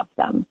many of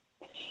them.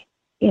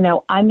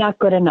 I'm not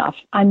good enough.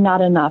 I'm not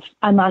enough.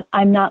 I'm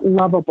not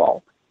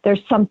lovable.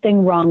 There's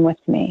something wrong with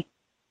me.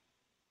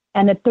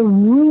 And at the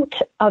root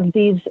of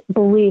these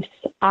beliefs,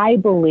 I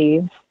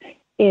believe,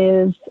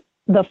 is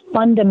the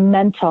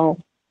fundamental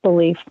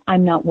belief,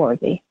 I'm not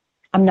worthy.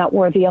 I'm not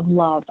worthy of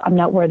love. I'm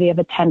not worthy of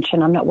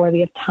attention. I'm not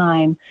worthy of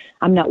time.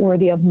 I'm not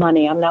worthy of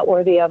money. I'm not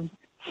worthy of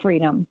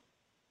freedom.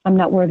 I'm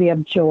not worthy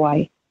of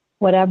joy.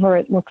 Whatever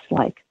it looks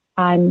like,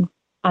 I'm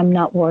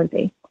not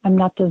worthy. I'm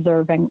not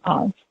deserving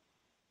of.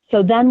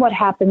 So then what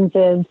happens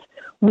is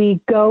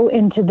we go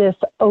into this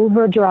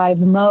overdrive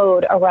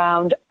mode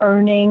around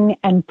earning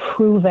and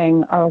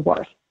proving our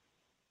worth.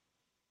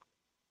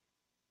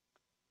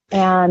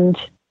 And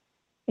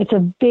it's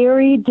a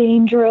very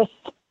dangerous,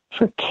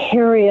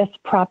 precarious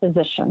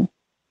proposition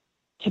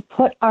to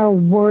put our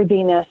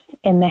worthiness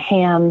in the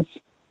hands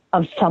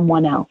of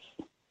someone else,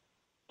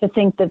 to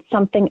think that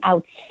something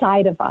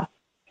outside of us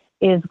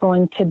is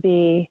going to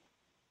be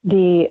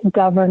the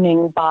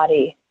governing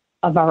body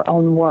of our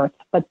own worth.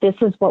 But this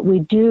is what we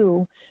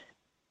do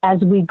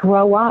as we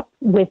grow up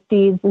with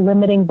these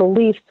limiting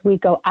beliefs. We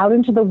go out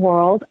into the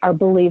world. Our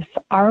beliefs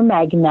are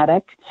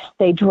magnetic.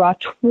 They draw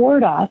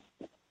toward us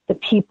the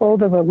people,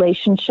 the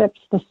relationships,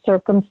 the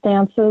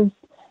circumstances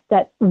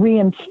that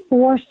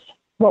reinforce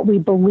what we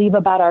believe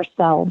about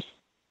ourselves.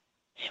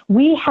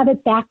 We have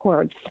it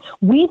backwards.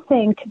 We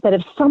think that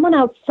if someone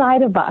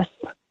outside of us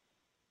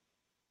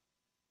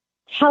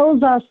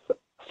tells us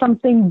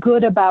something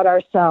good about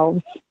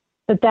ourselves,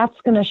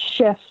 that's going to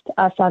shift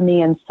us on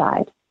the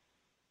inside.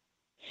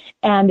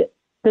 And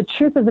the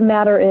truth of the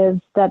matter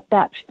is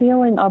that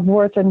feeling of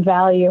worth and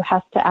value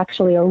has to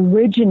actually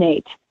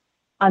originate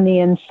on the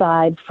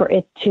inside for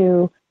it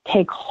to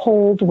take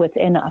hold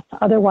within us.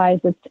 Otherwise,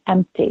 it's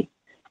empty.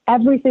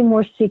 Everything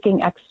we're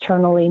seeking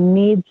externally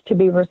needs to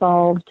be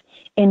resolved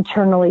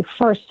internally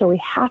first. So we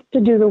have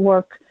to do the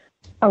work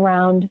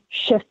around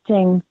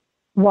shifting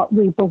what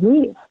we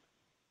believe.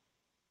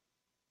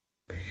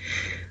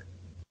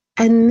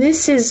 And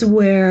this is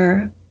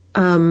where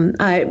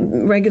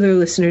regular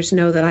listeners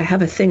know that I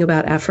have a thing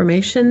about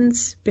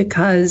affirmations,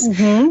 because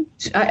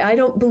I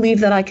don't believe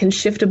that I can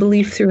shift a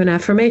belief through an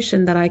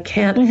affirmation, that I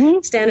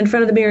can't stand in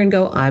front of the mirror and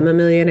go, I'm a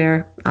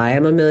millionaire, I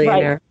am a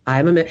millionaire,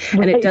 right.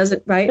 And it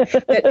doesn't, right?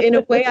 But in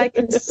a way, I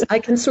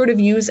can sort of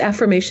use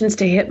affirmations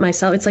to hit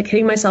myself. It's like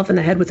hitting myself in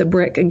the head with a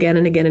brick again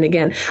and again and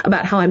again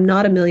about how I'm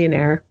not a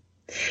millionaire.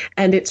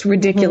 And it's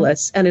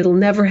ridiculous, and it'll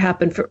never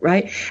happen,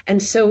 right? And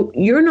so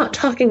you're not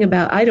talking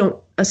about, I don't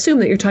assume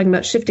that you're talking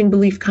about shifting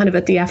belief kind of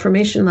at the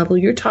affirmation level.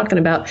 You're talking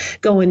about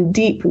going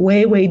deep,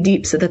 way, way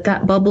deep, so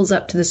that bubbles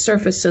up to the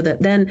surface, so that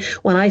then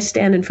when I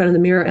stand in front of the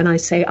mirror and I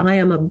say, I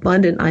am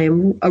abundant, I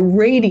am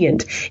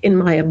radiant in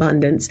my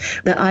abundance,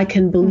 that I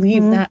can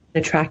believe that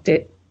and attract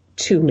it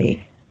to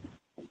me.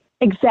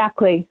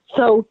 Exactly.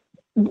 So,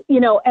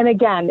 and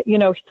again,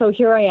 so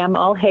here I am,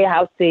 all Hay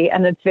Housey,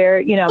 and it's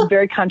very,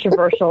 very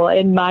controversial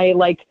in my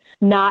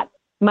not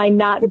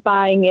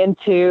buying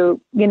into,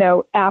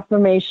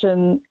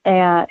 affirmations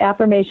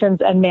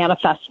and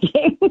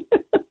manifesting,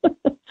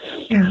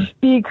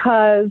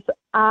 because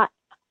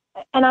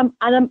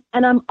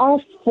I'm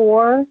all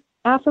for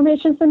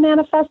affirmations and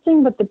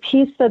manifesting, but the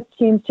piece that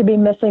seems to be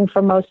missing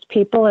for most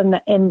people,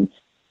 and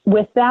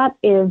with that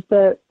is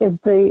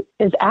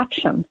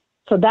action.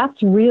 So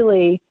that's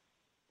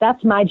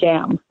my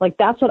jam. Like,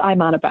 that's what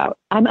I'm on about.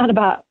 I'm on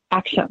about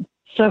action.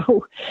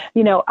 So,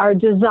 our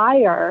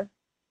desire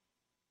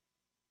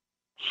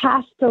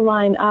has to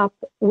line up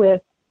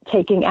with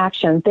taking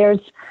action. There's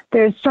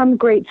some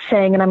great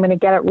saying, and I'm going to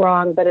get it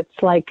wrong, but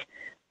it's like,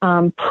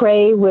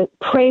 pray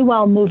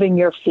while moving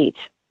your feet.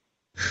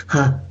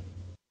 Huh.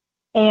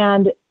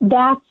 And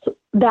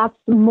that's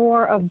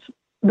more of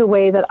the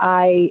way that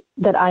I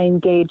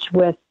engage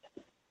with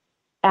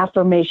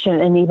affirmation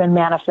and even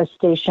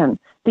manifestation.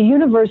 The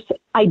universe,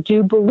 I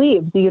do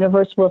believe the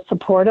universe will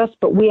support us,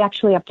 but we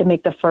actually have to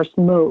make the first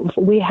move.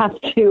 We have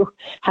to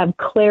have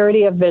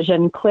clarity of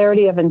vision,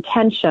 clarity of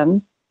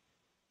intention,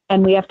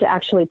 and we have to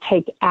actually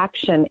take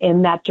action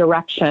in that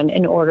direction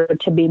in order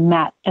to be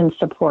met and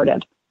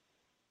supported.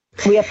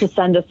 We have to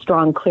send a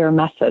strong, clear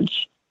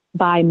message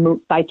by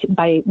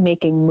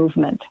making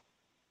movement.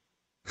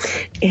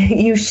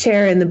 You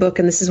share in the book,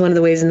 and this is one of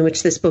the ways in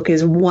which this book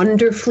is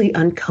wonderfully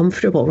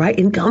uncomfortable, right?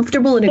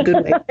 Uncomfortable in a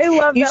good way. I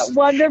love that.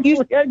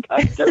 Wonderfully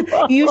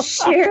uncomfortable. You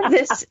share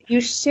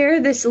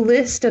this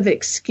list of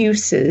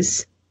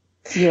excuses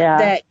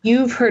that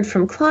you've heard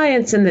from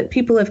clients and that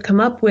people have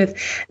come up with.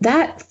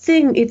 That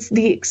thing, it's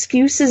the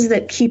excuses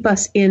that keep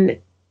us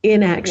in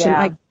action.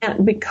 Yeah. I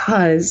can't,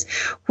 because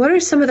what are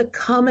some of the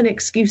common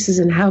excuses,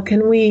 and how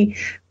can we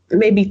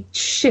maybe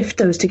shift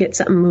those to get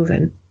something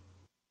moving?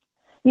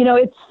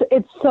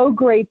 It's so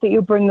great that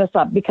you bring this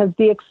up, because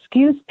the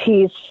excuse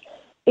piece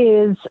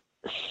is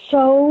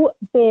so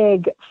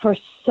big for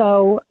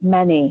so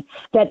many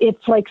that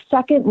it's like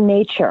second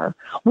nature.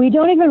 We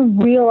don't even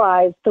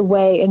realize the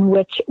way in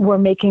which we're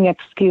making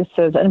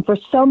excuses. And for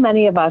so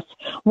many of us,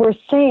 we're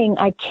saying,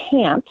 I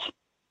can't,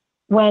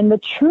 when the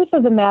truth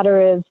of the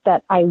matter is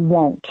that I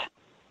won't.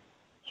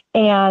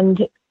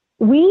 And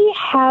we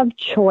have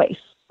choice,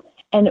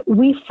 and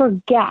we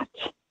forget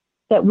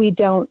that we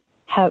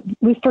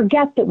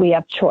forget that we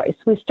have choice.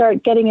 We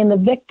start getting in the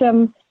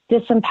victim,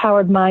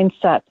 disempowered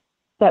mindset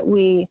that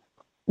we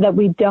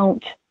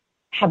don't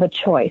have a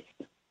choice.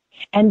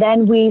 And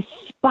then we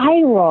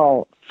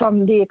spiral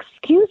from the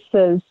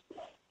excuses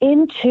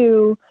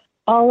into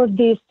all of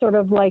these sort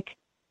of like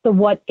the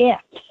what ifs.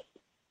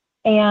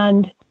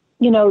 And,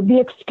 the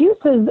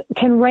excuses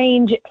can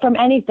range from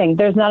anything.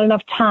 There's not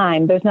enough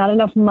time. There's not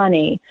enough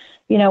money.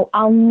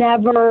 I'll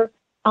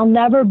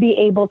never be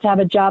able to have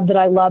a job that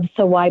I love,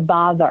 so why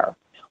bother?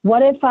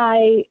 What if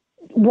I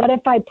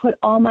put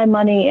all my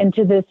money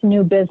into this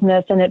new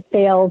business and it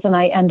fails and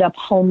I end up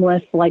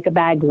homeless like a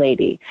bag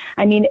lady?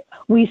 I mean,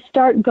 we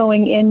start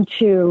going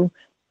into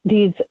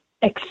these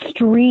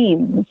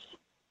extremes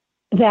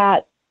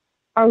that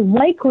are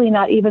likely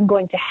not even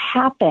going to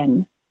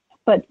happen,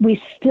 but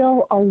we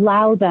still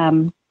allow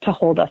them to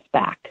hold us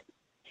back.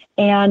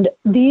 And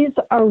these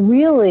are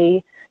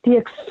really the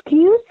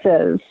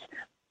excuses.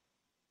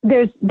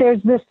 There's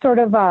this sort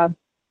of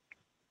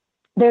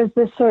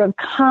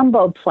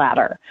combo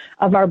platter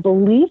of our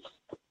beliefs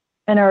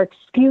and our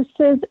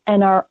excuses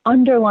and our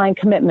underlying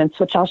commitments,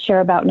 which I'll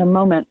share about in a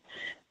moment,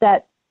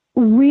 that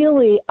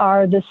really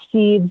are the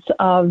seeds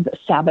of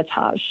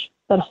sabotage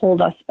that hold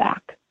us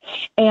back.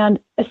 And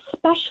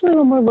especially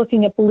when we're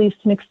looking at beliefs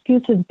and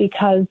excuses,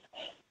 because,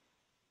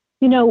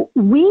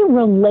 we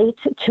relate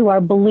to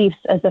our beliefs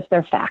as if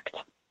they're fact.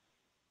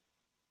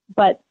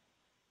 But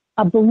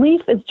a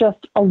belief is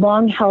just a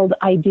long-held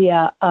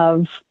idea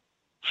of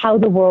how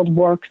the world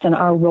works and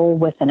our role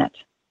within it.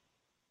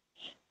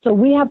 So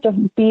we have to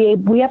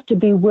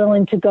be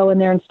willing to go in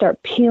there and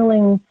start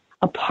peeling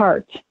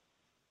apart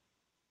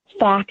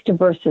fact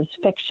versus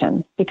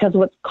fiction, because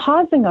what's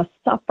causing us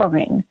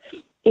suffering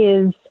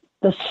is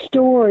the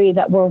story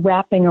that we're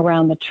wrapping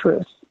around the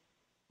truth.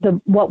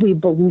 What we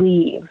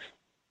believe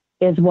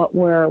is what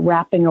we're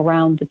wrapping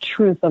around the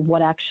truth of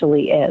what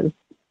actually is.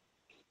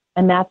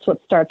 And that's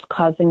what starts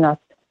causing us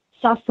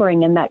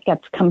suffering, and that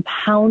gets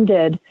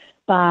compounded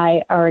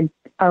by our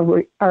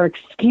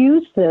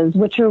excuses,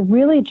 which are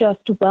really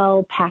just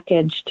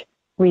well-packaged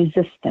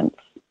resistance.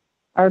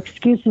 Our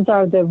excuses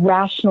are the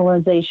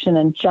rationalization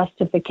and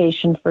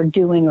justification for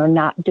doing or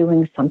not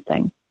doing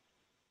something.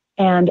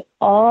 And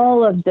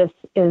all of this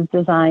is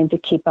designed to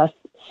keep us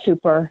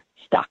super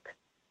stuck.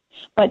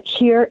 But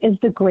here is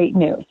the great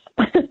news.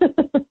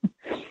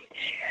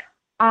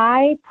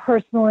 I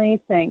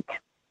personally think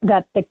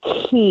that the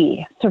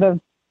key, sort of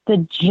the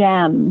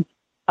gem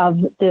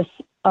of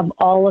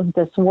all of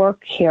this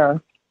work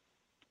here,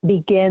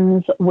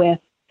 begins with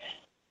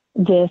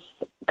this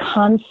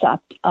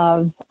concept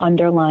of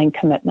underlying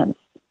commitments.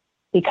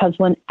 Because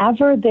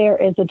whenever there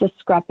is a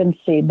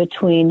discrepancy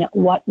between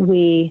what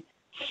we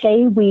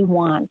say we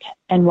want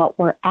and what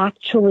we're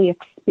actually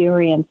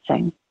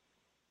experiencing,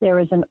 there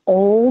is an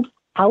old,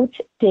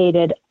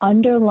 outdated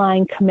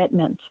underlying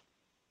commitment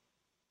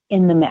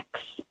in the mix.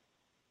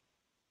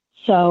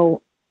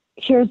 So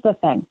here's the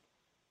thing.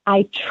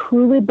 I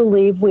truly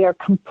believe we are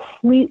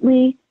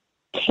completely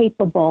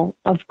capable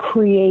of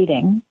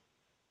creating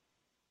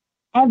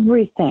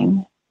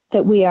everything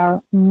that we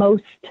are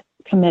most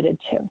committed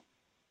to.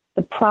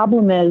 The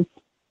problem is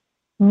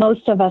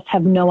most of us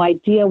have no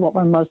idea what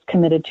we're most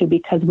committed to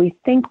because we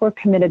think we're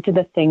committed to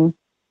the thing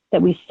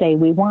that we say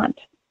we want.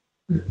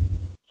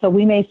 So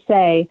we may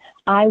say,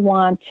 I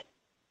want,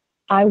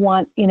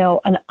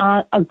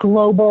 a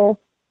global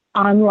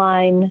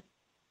online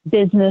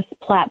business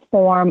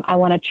platform. I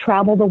want to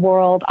travel the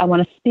world. I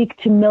want to speak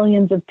to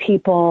millions of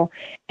people,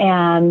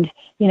 and,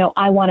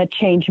 I want to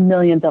change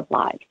millions of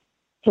lives.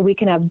 So we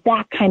can have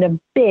that kind of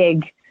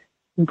big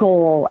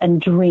goal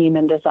and dream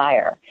and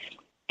desire.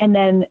 And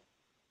then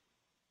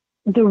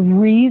the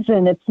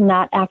reason it's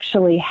not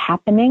actually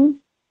happening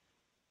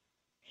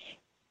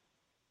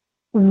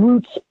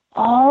roots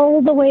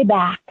all the way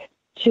back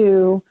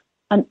to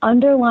an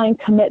underlying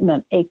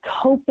commitment, a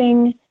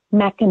coping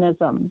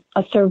mechanism,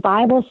 a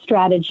survival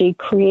strategy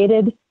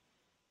created,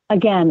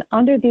 again,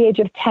 under the age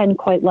of 10,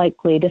 quite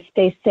likely, to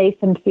stay safe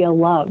and feel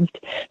loved.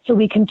 So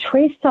we can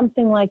trace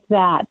something like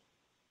that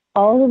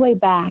all the way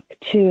back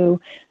to,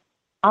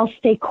 I'll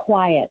stay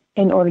quiet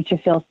in order to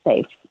feel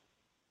safe.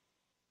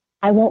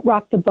 I won't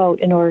rock the boat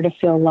in order to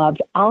feel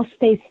loved. I'll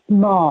stay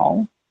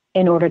small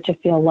in order to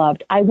feel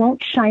loved. I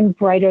won't shine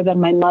brighter than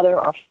my mother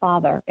or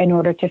father in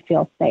order to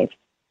feel safe.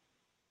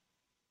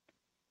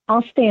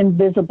 I'll stay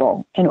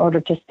invisible in order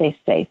to stay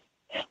safe.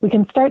 We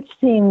can start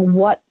seeing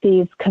what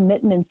these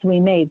commitments we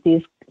made,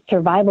 these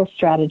survival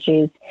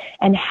strategies,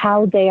 and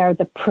how they are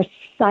the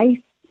precise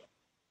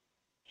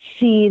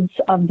seeds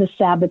of the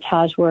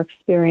sabotage we're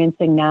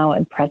experiencing now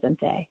in present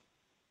day.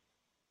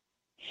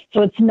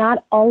 So it's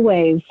not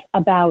always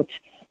about,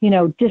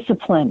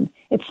 discipline.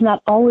 It's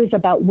not always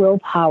about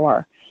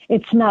willpower.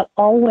 It's not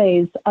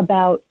always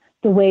about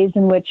the ways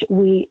in which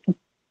we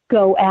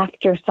go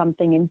after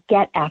something and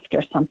get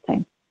after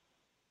something.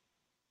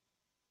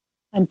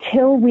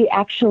 Until we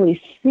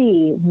actually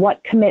see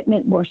what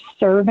commitment we're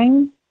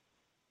serving,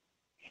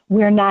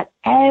 we're not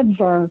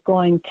ever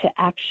going to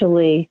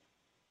actually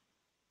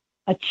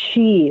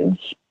achieve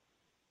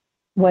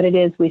what it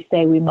is we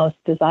say we most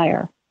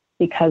desire,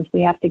 because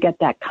we have to get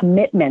that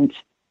commitment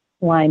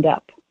lined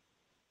up.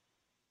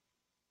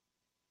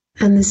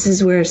 And this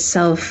is where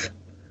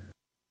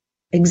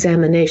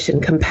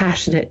self-examination,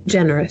 compassionate,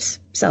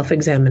 generous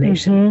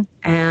self-examination,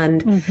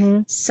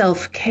 and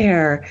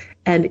self-care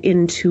and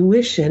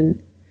intuition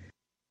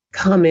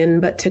come in.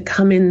 But to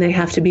come in, they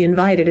have to be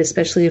invited,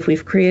 especially if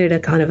we've created a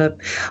kind of a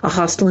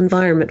hostile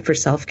environment for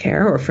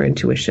self-care or for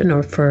intuition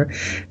or for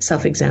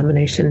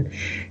self-examination.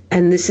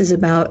 And this is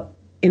about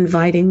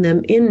inviting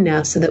them in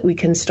now so that we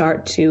can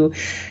start to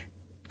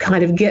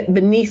kind of get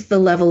beneath the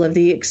level of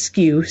the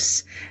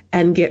excuse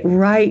and get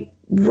right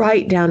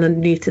down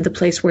underneath to the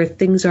place where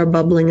things are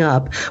bubbling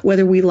up,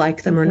 whether we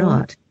like them or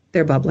not.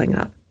 They're bubbling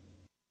up.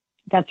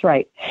 That's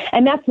right.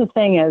 And that's the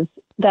thing is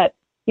that,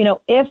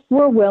 if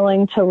we're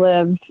willing to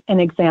live an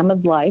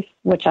examined life,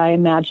 which I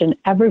imagine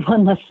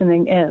everyone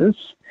listening is,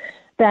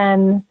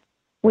 then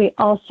we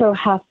also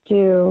have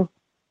to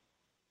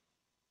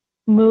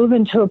move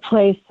into a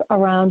place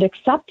around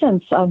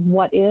acceptance of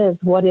what is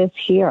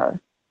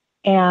here,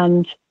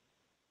 and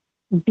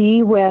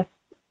be with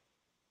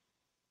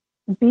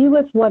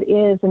what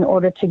is in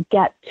order to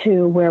get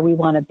to where we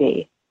want to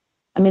be.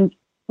 I mean,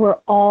 we're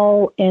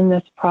all in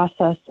this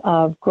process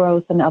of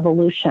growth and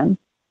evolution.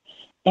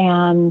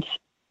 And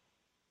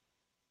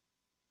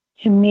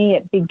to me,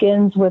 it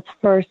begins with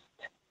first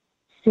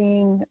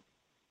seeing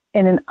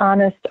in an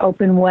honest,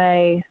 open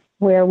way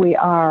where we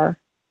are,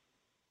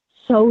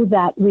 so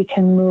that we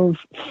can move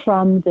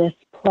from this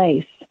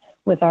place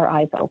with our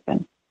eyes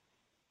open.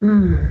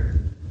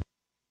 And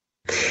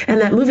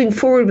that moving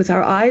forward with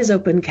our eyes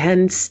open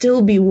can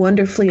still be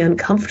wonderfully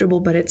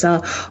uncomfortable, but it's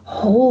a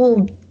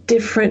whole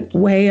different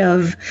way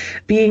of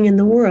being in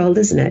the world,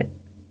 isn't it?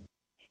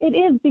 It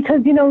is,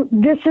 because,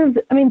 this is,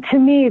 to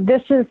me,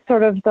 this is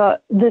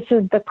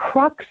the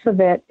crux of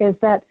it, is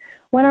that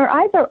when our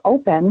eyes are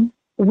open,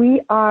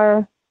 we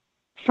are,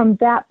 from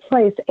that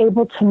place,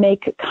 able to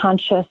make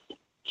conscious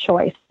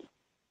choice.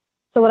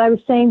 So what I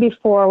was saying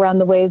before around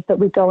the ways that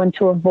we go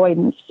into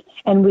avoidance,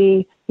 and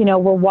we're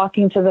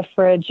walking to the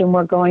fridge and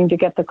we're going to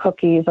get the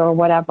cookies or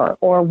whatever,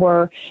 or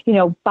we're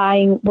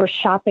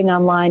shopping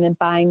online and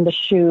buying the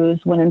shoes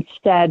when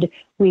instead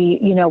we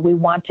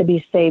want to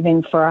be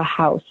saving for a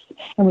house,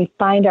 and we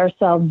find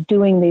ourselves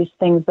doing these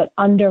things that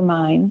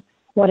undermine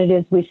what it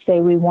is we say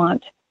we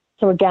want.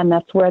 So again,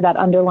 that's where that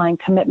underlying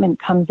commitment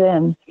comes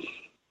in.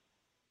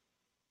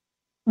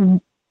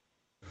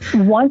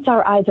 Once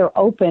our eyes are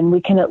open,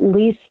 we can at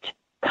least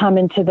come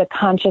into the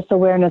conscious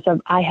awareness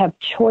of, I have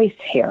choice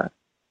here.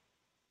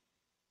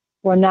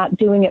 We're not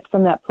doing it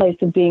from that place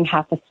of being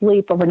half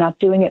asleep, or we're not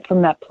doing it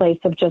from that place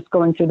of just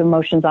going through the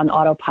motions on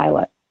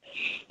autopilot.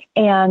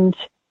 And,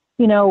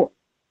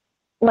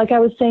 like I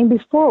was saying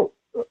before,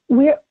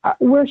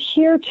 we're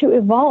here to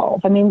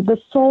evolve. I mean, the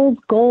soul's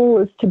goal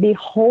is to be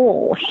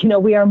whole.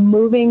 We are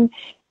moving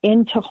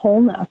into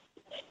wholeness.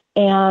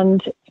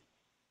 And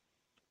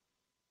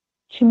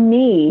to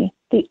me,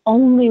 the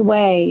only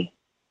way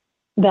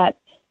that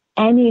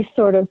any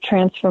sort of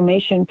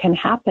transformation can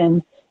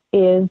happen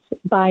is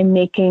by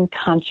making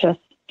conscious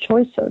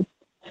choices.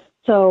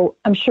 So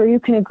I'm sure you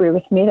can agree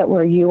with me that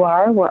where you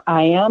are, where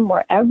I am,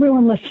 where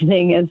everyone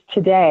listening is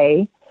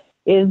today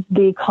is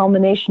the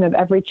culmination of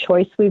every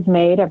choice we've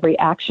made, every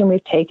action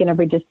we've taken,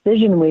 every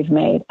decision we've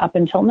made up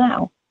until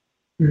now.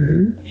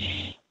 Mm-hmm.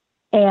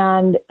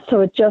 And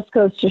so it just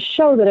goes to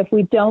show that if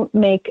we don't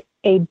make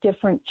a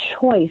different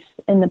choice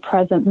in the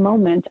present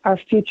moment, our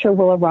future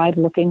will arrive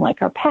looking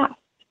like our past.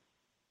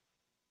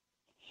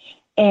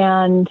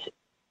 And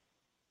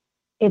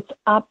it's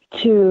up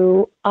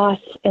to us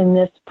in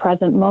this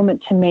present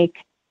moment to make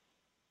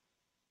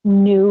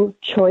new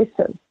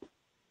choices,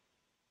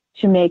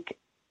 to make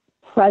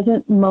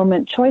present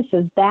moment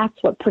choices. That's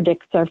what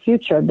predicts our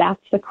future.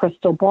 That's the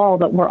crystal ball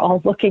that we're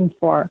all looking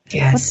for.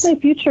 Yes. What's my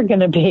future going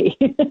to be?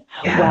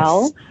 Yes.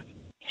 Well,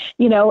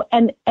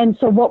 and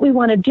so what we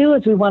want to do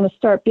is we want to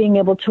start being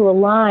able to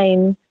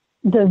align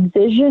the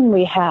vision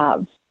we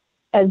have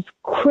as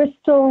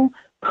crystal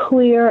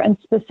clear and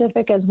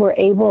specific as we're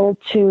able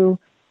to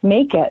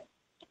make it.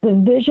 The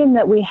vision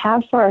that we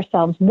have for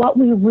ourselves, what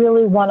we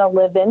really want to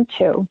live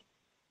into.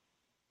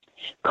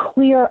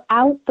 Clear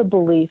out the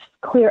beliefs,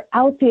 clear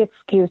out the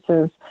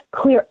excuses,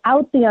 clear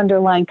out the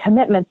underlying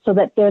commitments so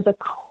that there's a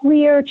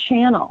clear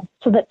channel,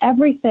 so that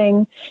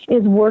everything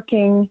is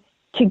working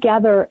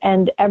together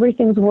and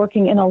everything's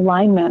working in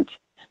alignment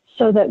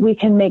so that we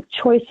can make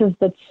choices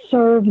that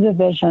serve the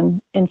vision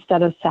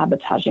instead of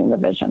sabotaging the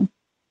vision.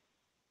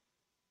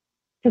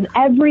 Because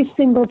every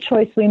single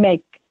choice we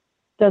make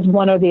does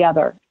one or the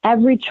other.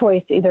 Every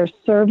choice either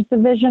serves the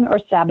vision or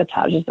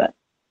sabotages it.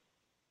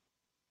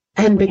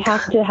 And we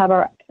have to have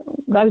our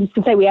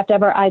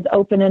eyes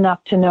open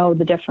enough to know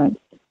the difference.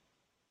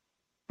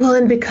 Well,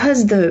 and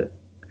because it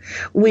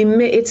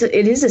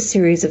is a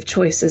series of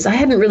choices. I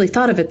hadn't really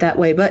thought of it that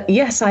way, but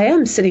yes, I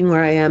am sitting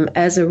where I am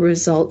as a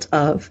result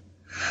of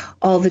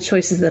all the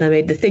choices that I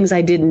made, the things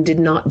I did and did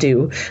not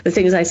do, the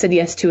things I said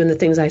yes to and the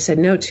things I said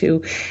no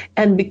to.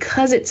 And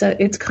because it's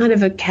kind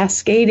of a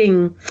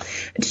cascading.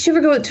 Did you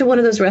ever go to one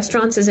of those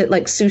restaurants? Is it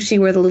like sushi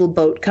where the little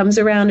boat comes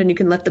around and you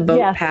can let the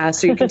boat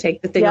pass or you can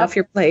take the thing off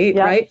your plate,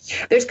 right?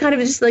 There's kind of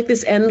just like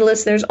this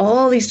endless, there's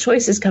all these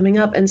choices coming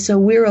up. And so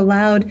we're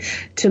allowed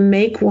to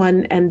make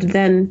one and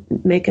then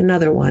make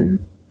another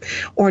one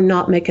or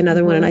not make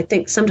another one. And I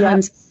think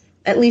sometimes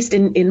at least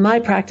in my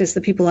practice,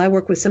 the people I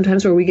work with,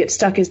 sometimes where we get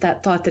stuck is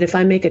that thought that if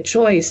I make a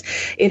choice,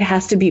 it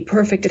has to be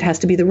perfect. It has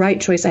to be the right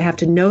choice. I have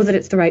to know that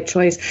it's the right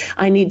choice.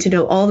 I need to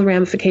know all the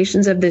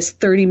ramifications of this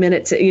 30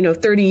 minutes,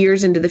 30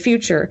 years into the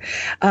future.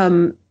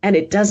 And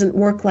it doesn't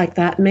work like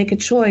that. Make a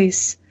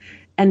choice.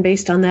 And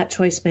based on that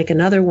choice, make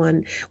another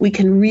one. We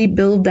can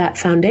rebuild that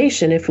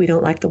foundation if we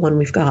don't like the one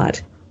we've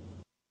got.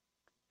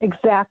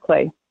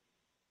 Exactly.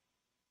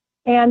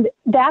 And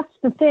that's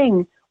the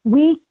thing.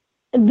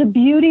 The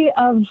beauty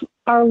of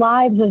our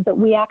lives is that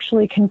we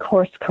actually can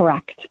course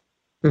correct.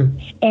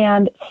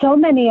 And so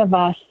many of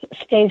us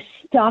stay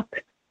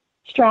stuck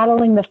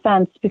straddling the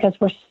fence because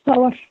we're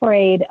so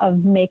afraid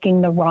of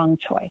making the wrong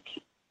choice.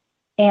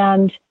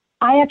 And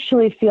I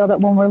actually feel that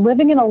when we're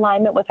living in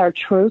alignment with our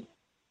truth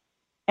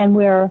and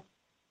we're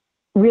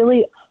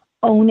really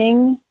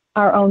owning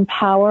our own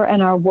power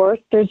and our worth,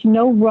 there's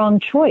no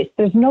wrong choice.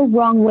 There's no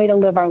wrong way to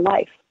live our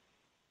life.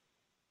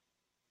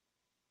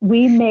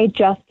 We may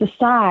just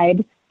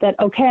decide that,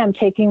 okay, I'm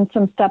taking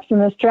some steps in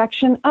this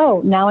direction.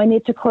 Oh, now I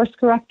need to course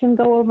correct and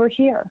go over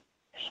here.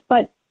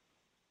 But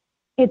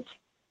it's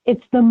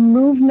the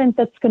movement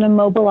that's going to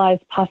mobilize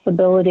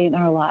possibility in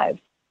our lives.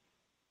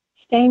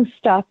 Staying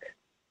stuck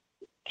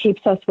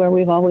keeps us where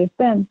we've always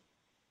been.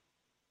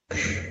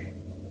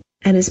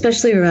 And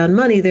especially around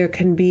money, there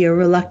can be a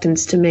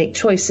reluctance to make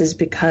choices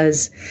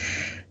because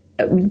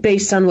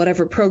based on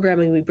whatever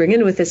programming we bring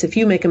in with this, if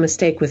you make a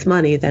mistake with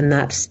money, then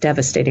that's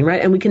devastating, right?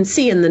 And we can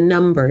see in the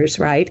numbers,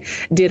 right?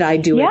 Did I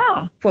do it,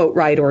 quote,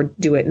 right or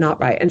do it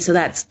not right? And so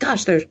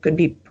there could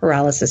be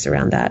paralysis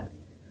around that.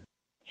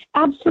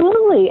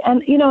 Absolutely.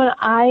 And, and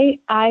I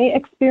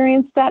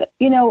experienced that,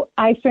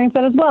 I experienced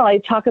that as well. I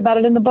talk about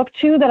it in the book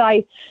too, that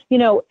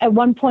at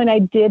one point I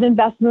did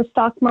invest in the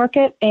stock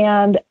market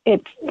and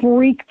it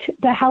freaked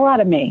the hell out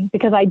of me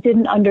because I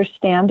didn't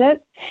understand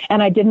it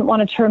and I didn't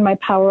want to turn my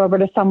power over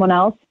to someone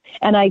else.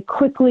 And I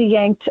quickly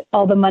yanked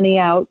all the money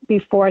out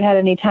before it had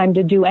any time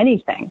to do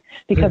anything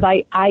because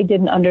I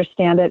didn't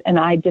understand it and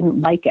I didn't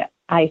like it.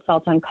 I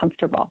felt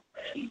uncomfortable.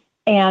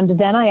 And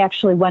then I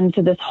actually went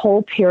into this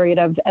whole period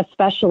of,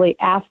 especially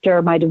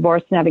after my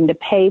divorce and having to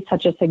pay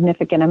such a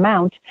significant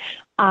amount,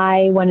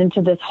 I went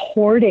into this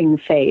hoarding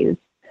phase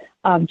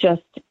of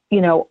just,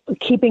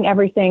 keeping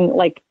everything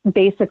like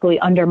basically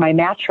under my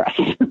mattress.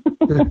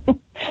 And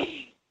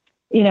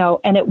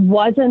it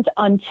wasn't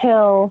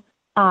until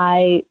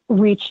I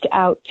reached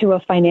out to a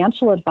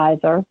financial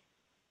advisor,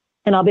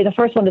 and I'll be the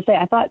first one to say,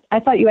 I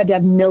thought you had to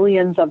have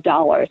millions of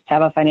dollars to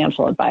have a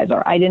financial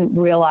advisor. I didn't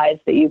realize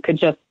that you could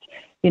just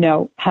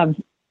have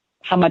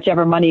how much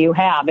ever money you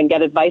have and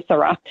get advice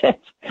around it.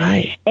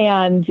 Right.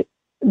 And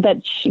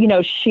that,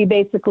 she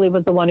basically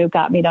was the one who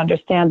got me to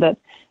understand that.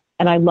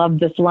 And I love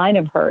this line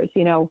of hers,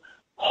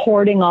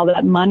 hoarding all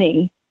that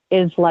money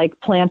is like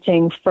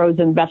planting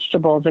frozen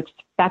vegetables,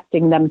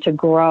 expecting them to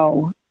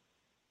grow.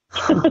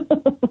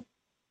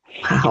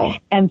 Wow.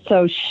 And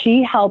so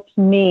she helped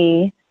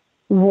me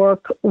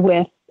work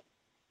with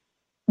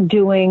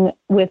doing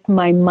with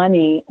my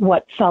money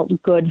what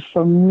felt good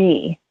for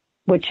me,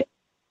 which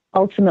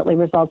ultimately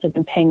resulted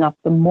in paying off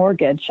the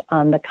mortgage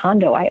on the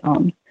condo I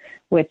own,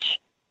 which,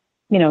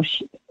 you know,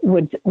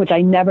 which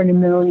I never in a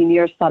million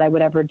years thought I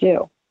would ever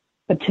do.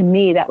 But to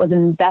me, that was an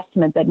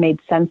investment that made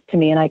sense to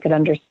me and I could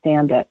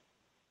understand it.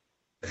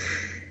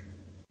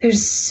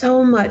 There's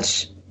so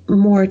much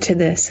more to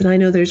this, and I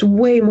know there's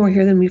way more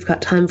here than we've got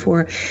time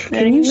for.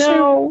 Can you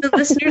share with the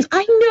listeners?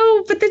 I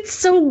know, but it's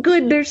so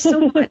good. There's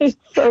so much. It's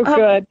so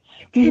good.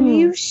 Can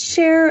you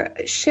share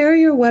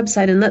your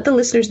website and let the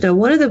listeners know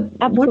one of the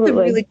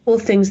really cool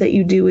things that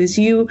you do is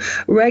you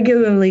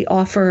regularly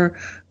offer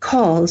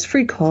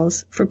free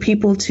calls for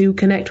people to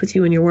connect with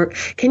you and your work.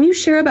 Can you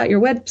share about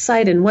your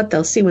website and what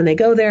they'll see when they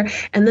go there,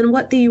 and then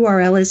what the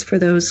URL is for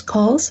those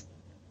calls?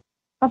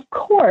 Of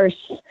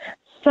course.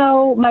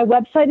 So my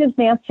website is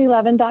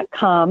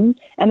nancylevin.com,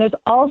 and there's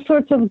all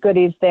sorts of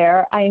goodies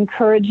there. I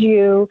encourage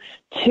you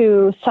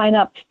to sign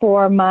up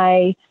for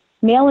my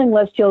mailing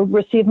list. You'll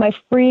receive my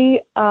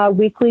free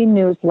weekly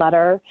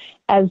newsletter,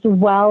 as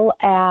well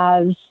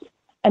as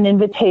an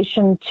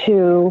invitation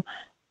to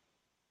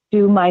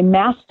do my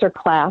master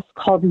class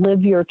called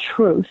Live Your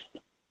Truth.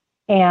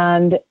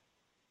 And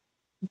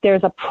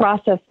there's a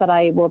process that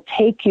I will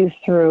take you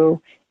through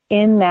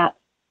in that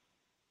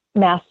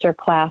master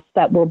class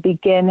that will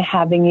begin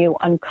having you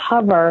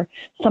uncover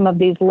some of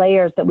these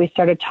layers that we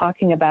started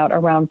talking about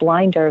around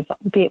blinders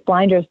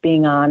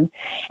being on.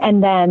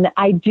 And then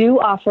I do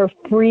offer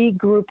free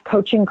group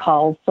coaching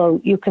calls, so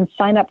you can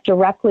sign up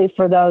directly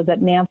for those at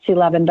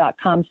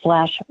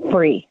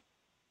nancylevin.com/free.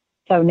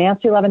 So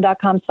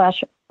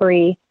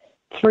nancylevin.com/free,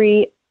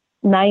 free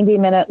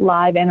 90-minute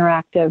live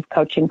interactive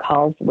coaching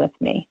calls with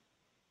me.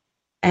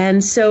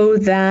 And so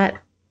that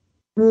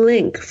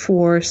link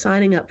for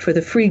signing up for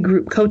the free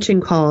group coaching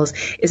calls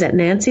is at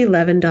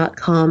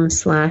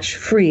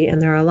nancylevin.com/free.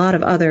 And there are a lot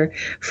of other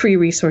free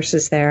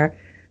resources there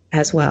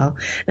as well.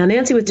 Now,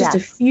 Nancy, with just a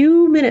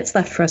few minutes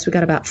left for us, we've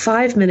got about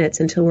 5 minutes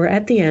until we're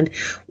at the end.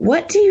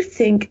 What do you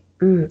think,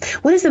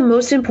 what is the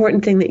most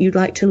important thing that you'd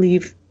like to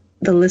leave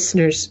the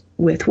listeners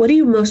with? What do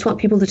you most want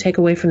people to take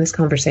away from this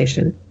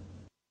conversation?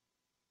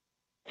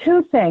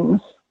 Two things.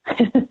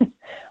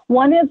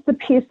 One is the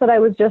piece that I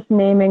was just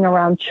naming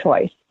around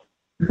choice.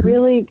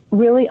 Really,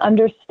 really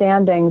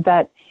understanding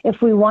that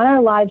if we want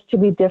our lives to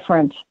be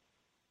different,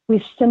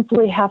 we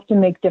simply have to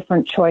make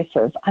different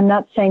choices. I'm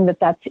not saying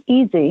that that's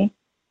easy,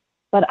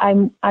 but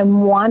I'm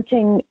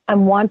wanting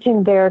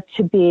there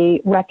to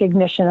be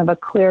recognition of a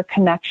clear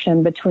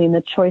connection between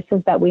the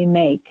choices that we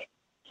make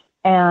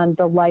and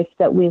the life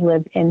that we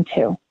live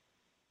into.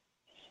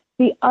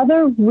 The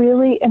other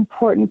really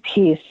important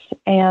piece,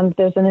 and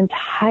there's an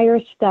entire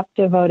step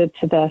devoted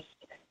to this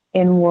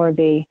in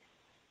Worthy,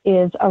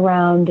 is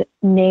around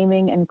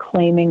naming and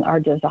claiming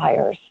our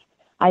desires.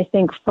 I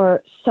think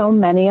for so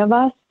many of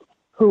us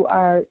who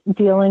are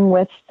dealing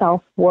with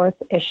self-worth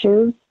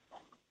issues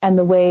and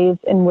the ways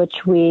in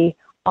which we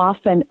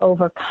often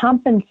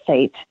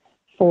overcompensate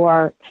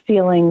for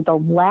feeling the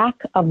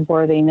lack of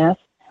worthiness,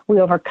 we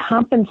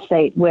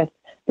overcompensate with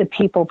the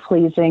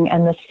people-pleasing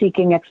and the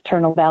seeking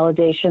external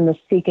validation, the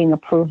seeking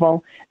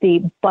approval,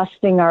 the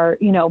busting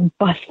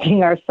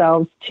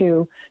ourselves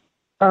to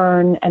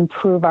earn and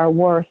prove our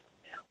worth.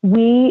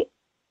 We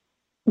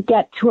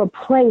get to a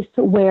place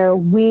where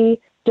we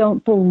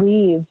don't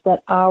believe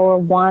that our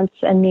wants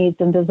and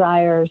needs and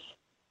desires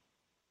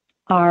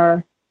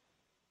are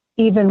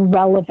even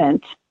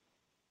relevant,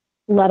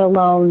 let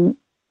alone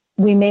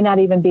we may not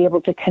even be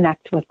able to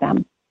connect with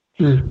them.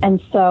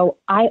 And so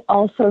I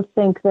also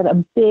think that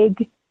a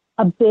big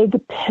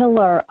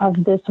pillar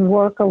of this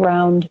work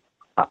around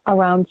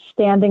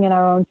standing in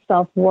our own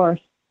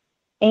self-worth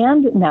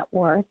and net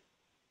worth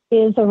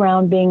is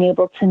around being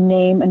able to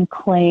name and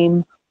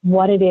claim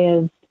what it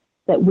is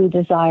that we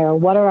desire.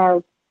 What are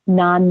our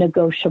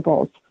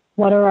non-negotiables?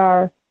 What are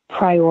our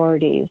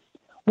priorities?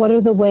 What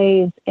are the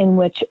ways in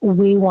which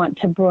we want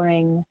to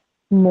bring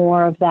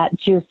more of that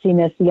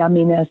juiciness,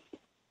 yumminess,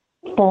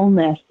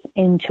 fullness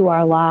into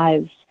our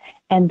lives?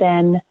 And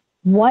then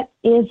what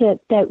is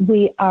it that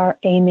we are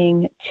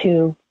aiming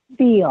to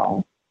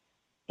feel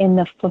in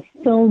the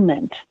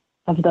fulfillment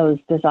of those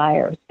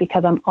desires?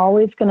 Because I'm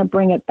always going to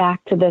bring it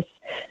back to this,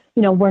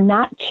 we're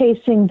not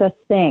chasing the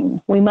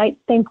thing. We might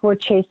think we're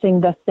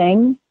chasing the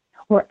thing.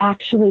 We're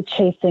actually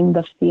chasing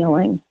the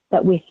feeling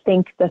that we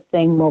think the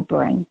thing will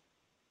bring.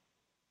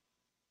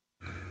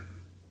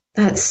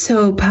 That's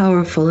so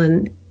powerful.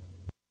 And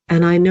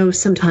I know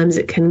sometimes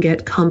it can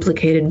get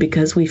complicated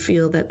because we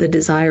feel that the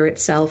desire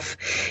itself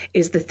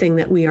is the thing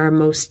that we are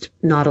most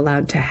not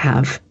allowed to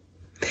have.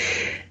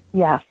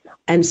 Yes.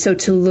 And so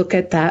to look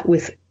at that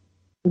with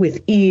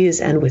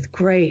ease and with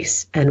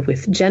grace and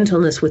with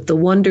gentleness, with the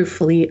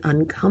wonderfully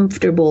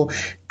uncomfortable,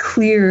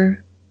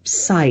 clear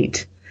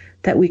sight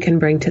that we can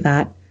bring to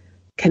that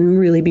can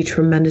really be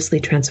tremendously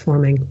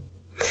transforming.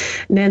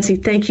 Nancy,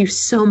 thank you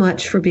so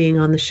much for being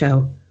on the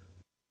show.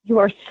 You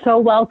are so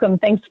welcome.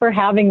 Thanks for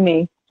having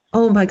me.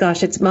 Oh my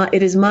gosh,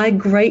 it is my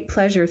great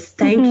pleasure.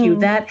 Thank you.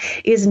 That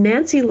is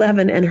Nancy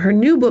Levin, and her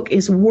new book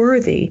is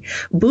Worthy.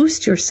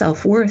 Boost your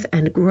self-worth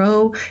and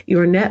grow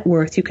your net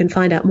worth. You can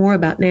find out more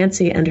about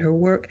Nancy and her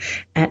work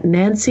at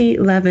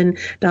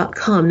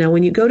nancylevin.com. Now,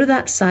 when you go to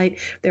that site,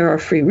 there are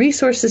free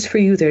resources for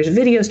you. There's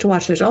videos to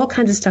watch. There's all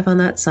kinds of stuff on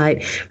that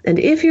site. And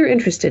if you're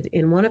interested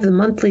in one of the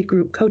monthly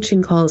group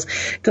coaching calls,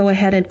 go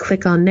ahead and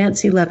click on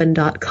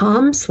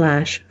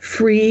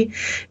nancylevin.com/free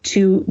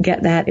to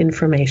get that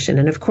information.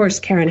 And of course,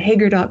 KarenHager.com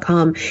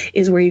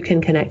is where you can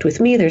connect with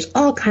me. There's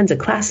all kinds of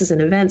classes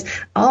and events,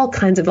 all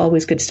kinds of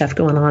always good stuff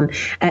going on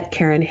at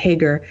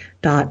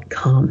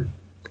KarenHager.com.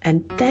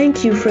 And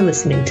thank you for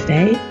listening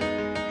today.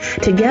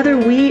 Together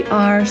we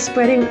are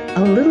spreading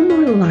a little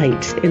more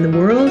light in the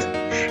world,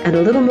 and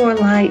a little more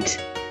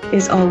light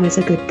is always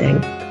a good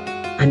thing.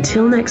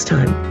 Until next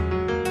time,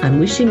 I'm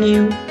wishing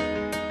you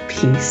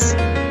peace.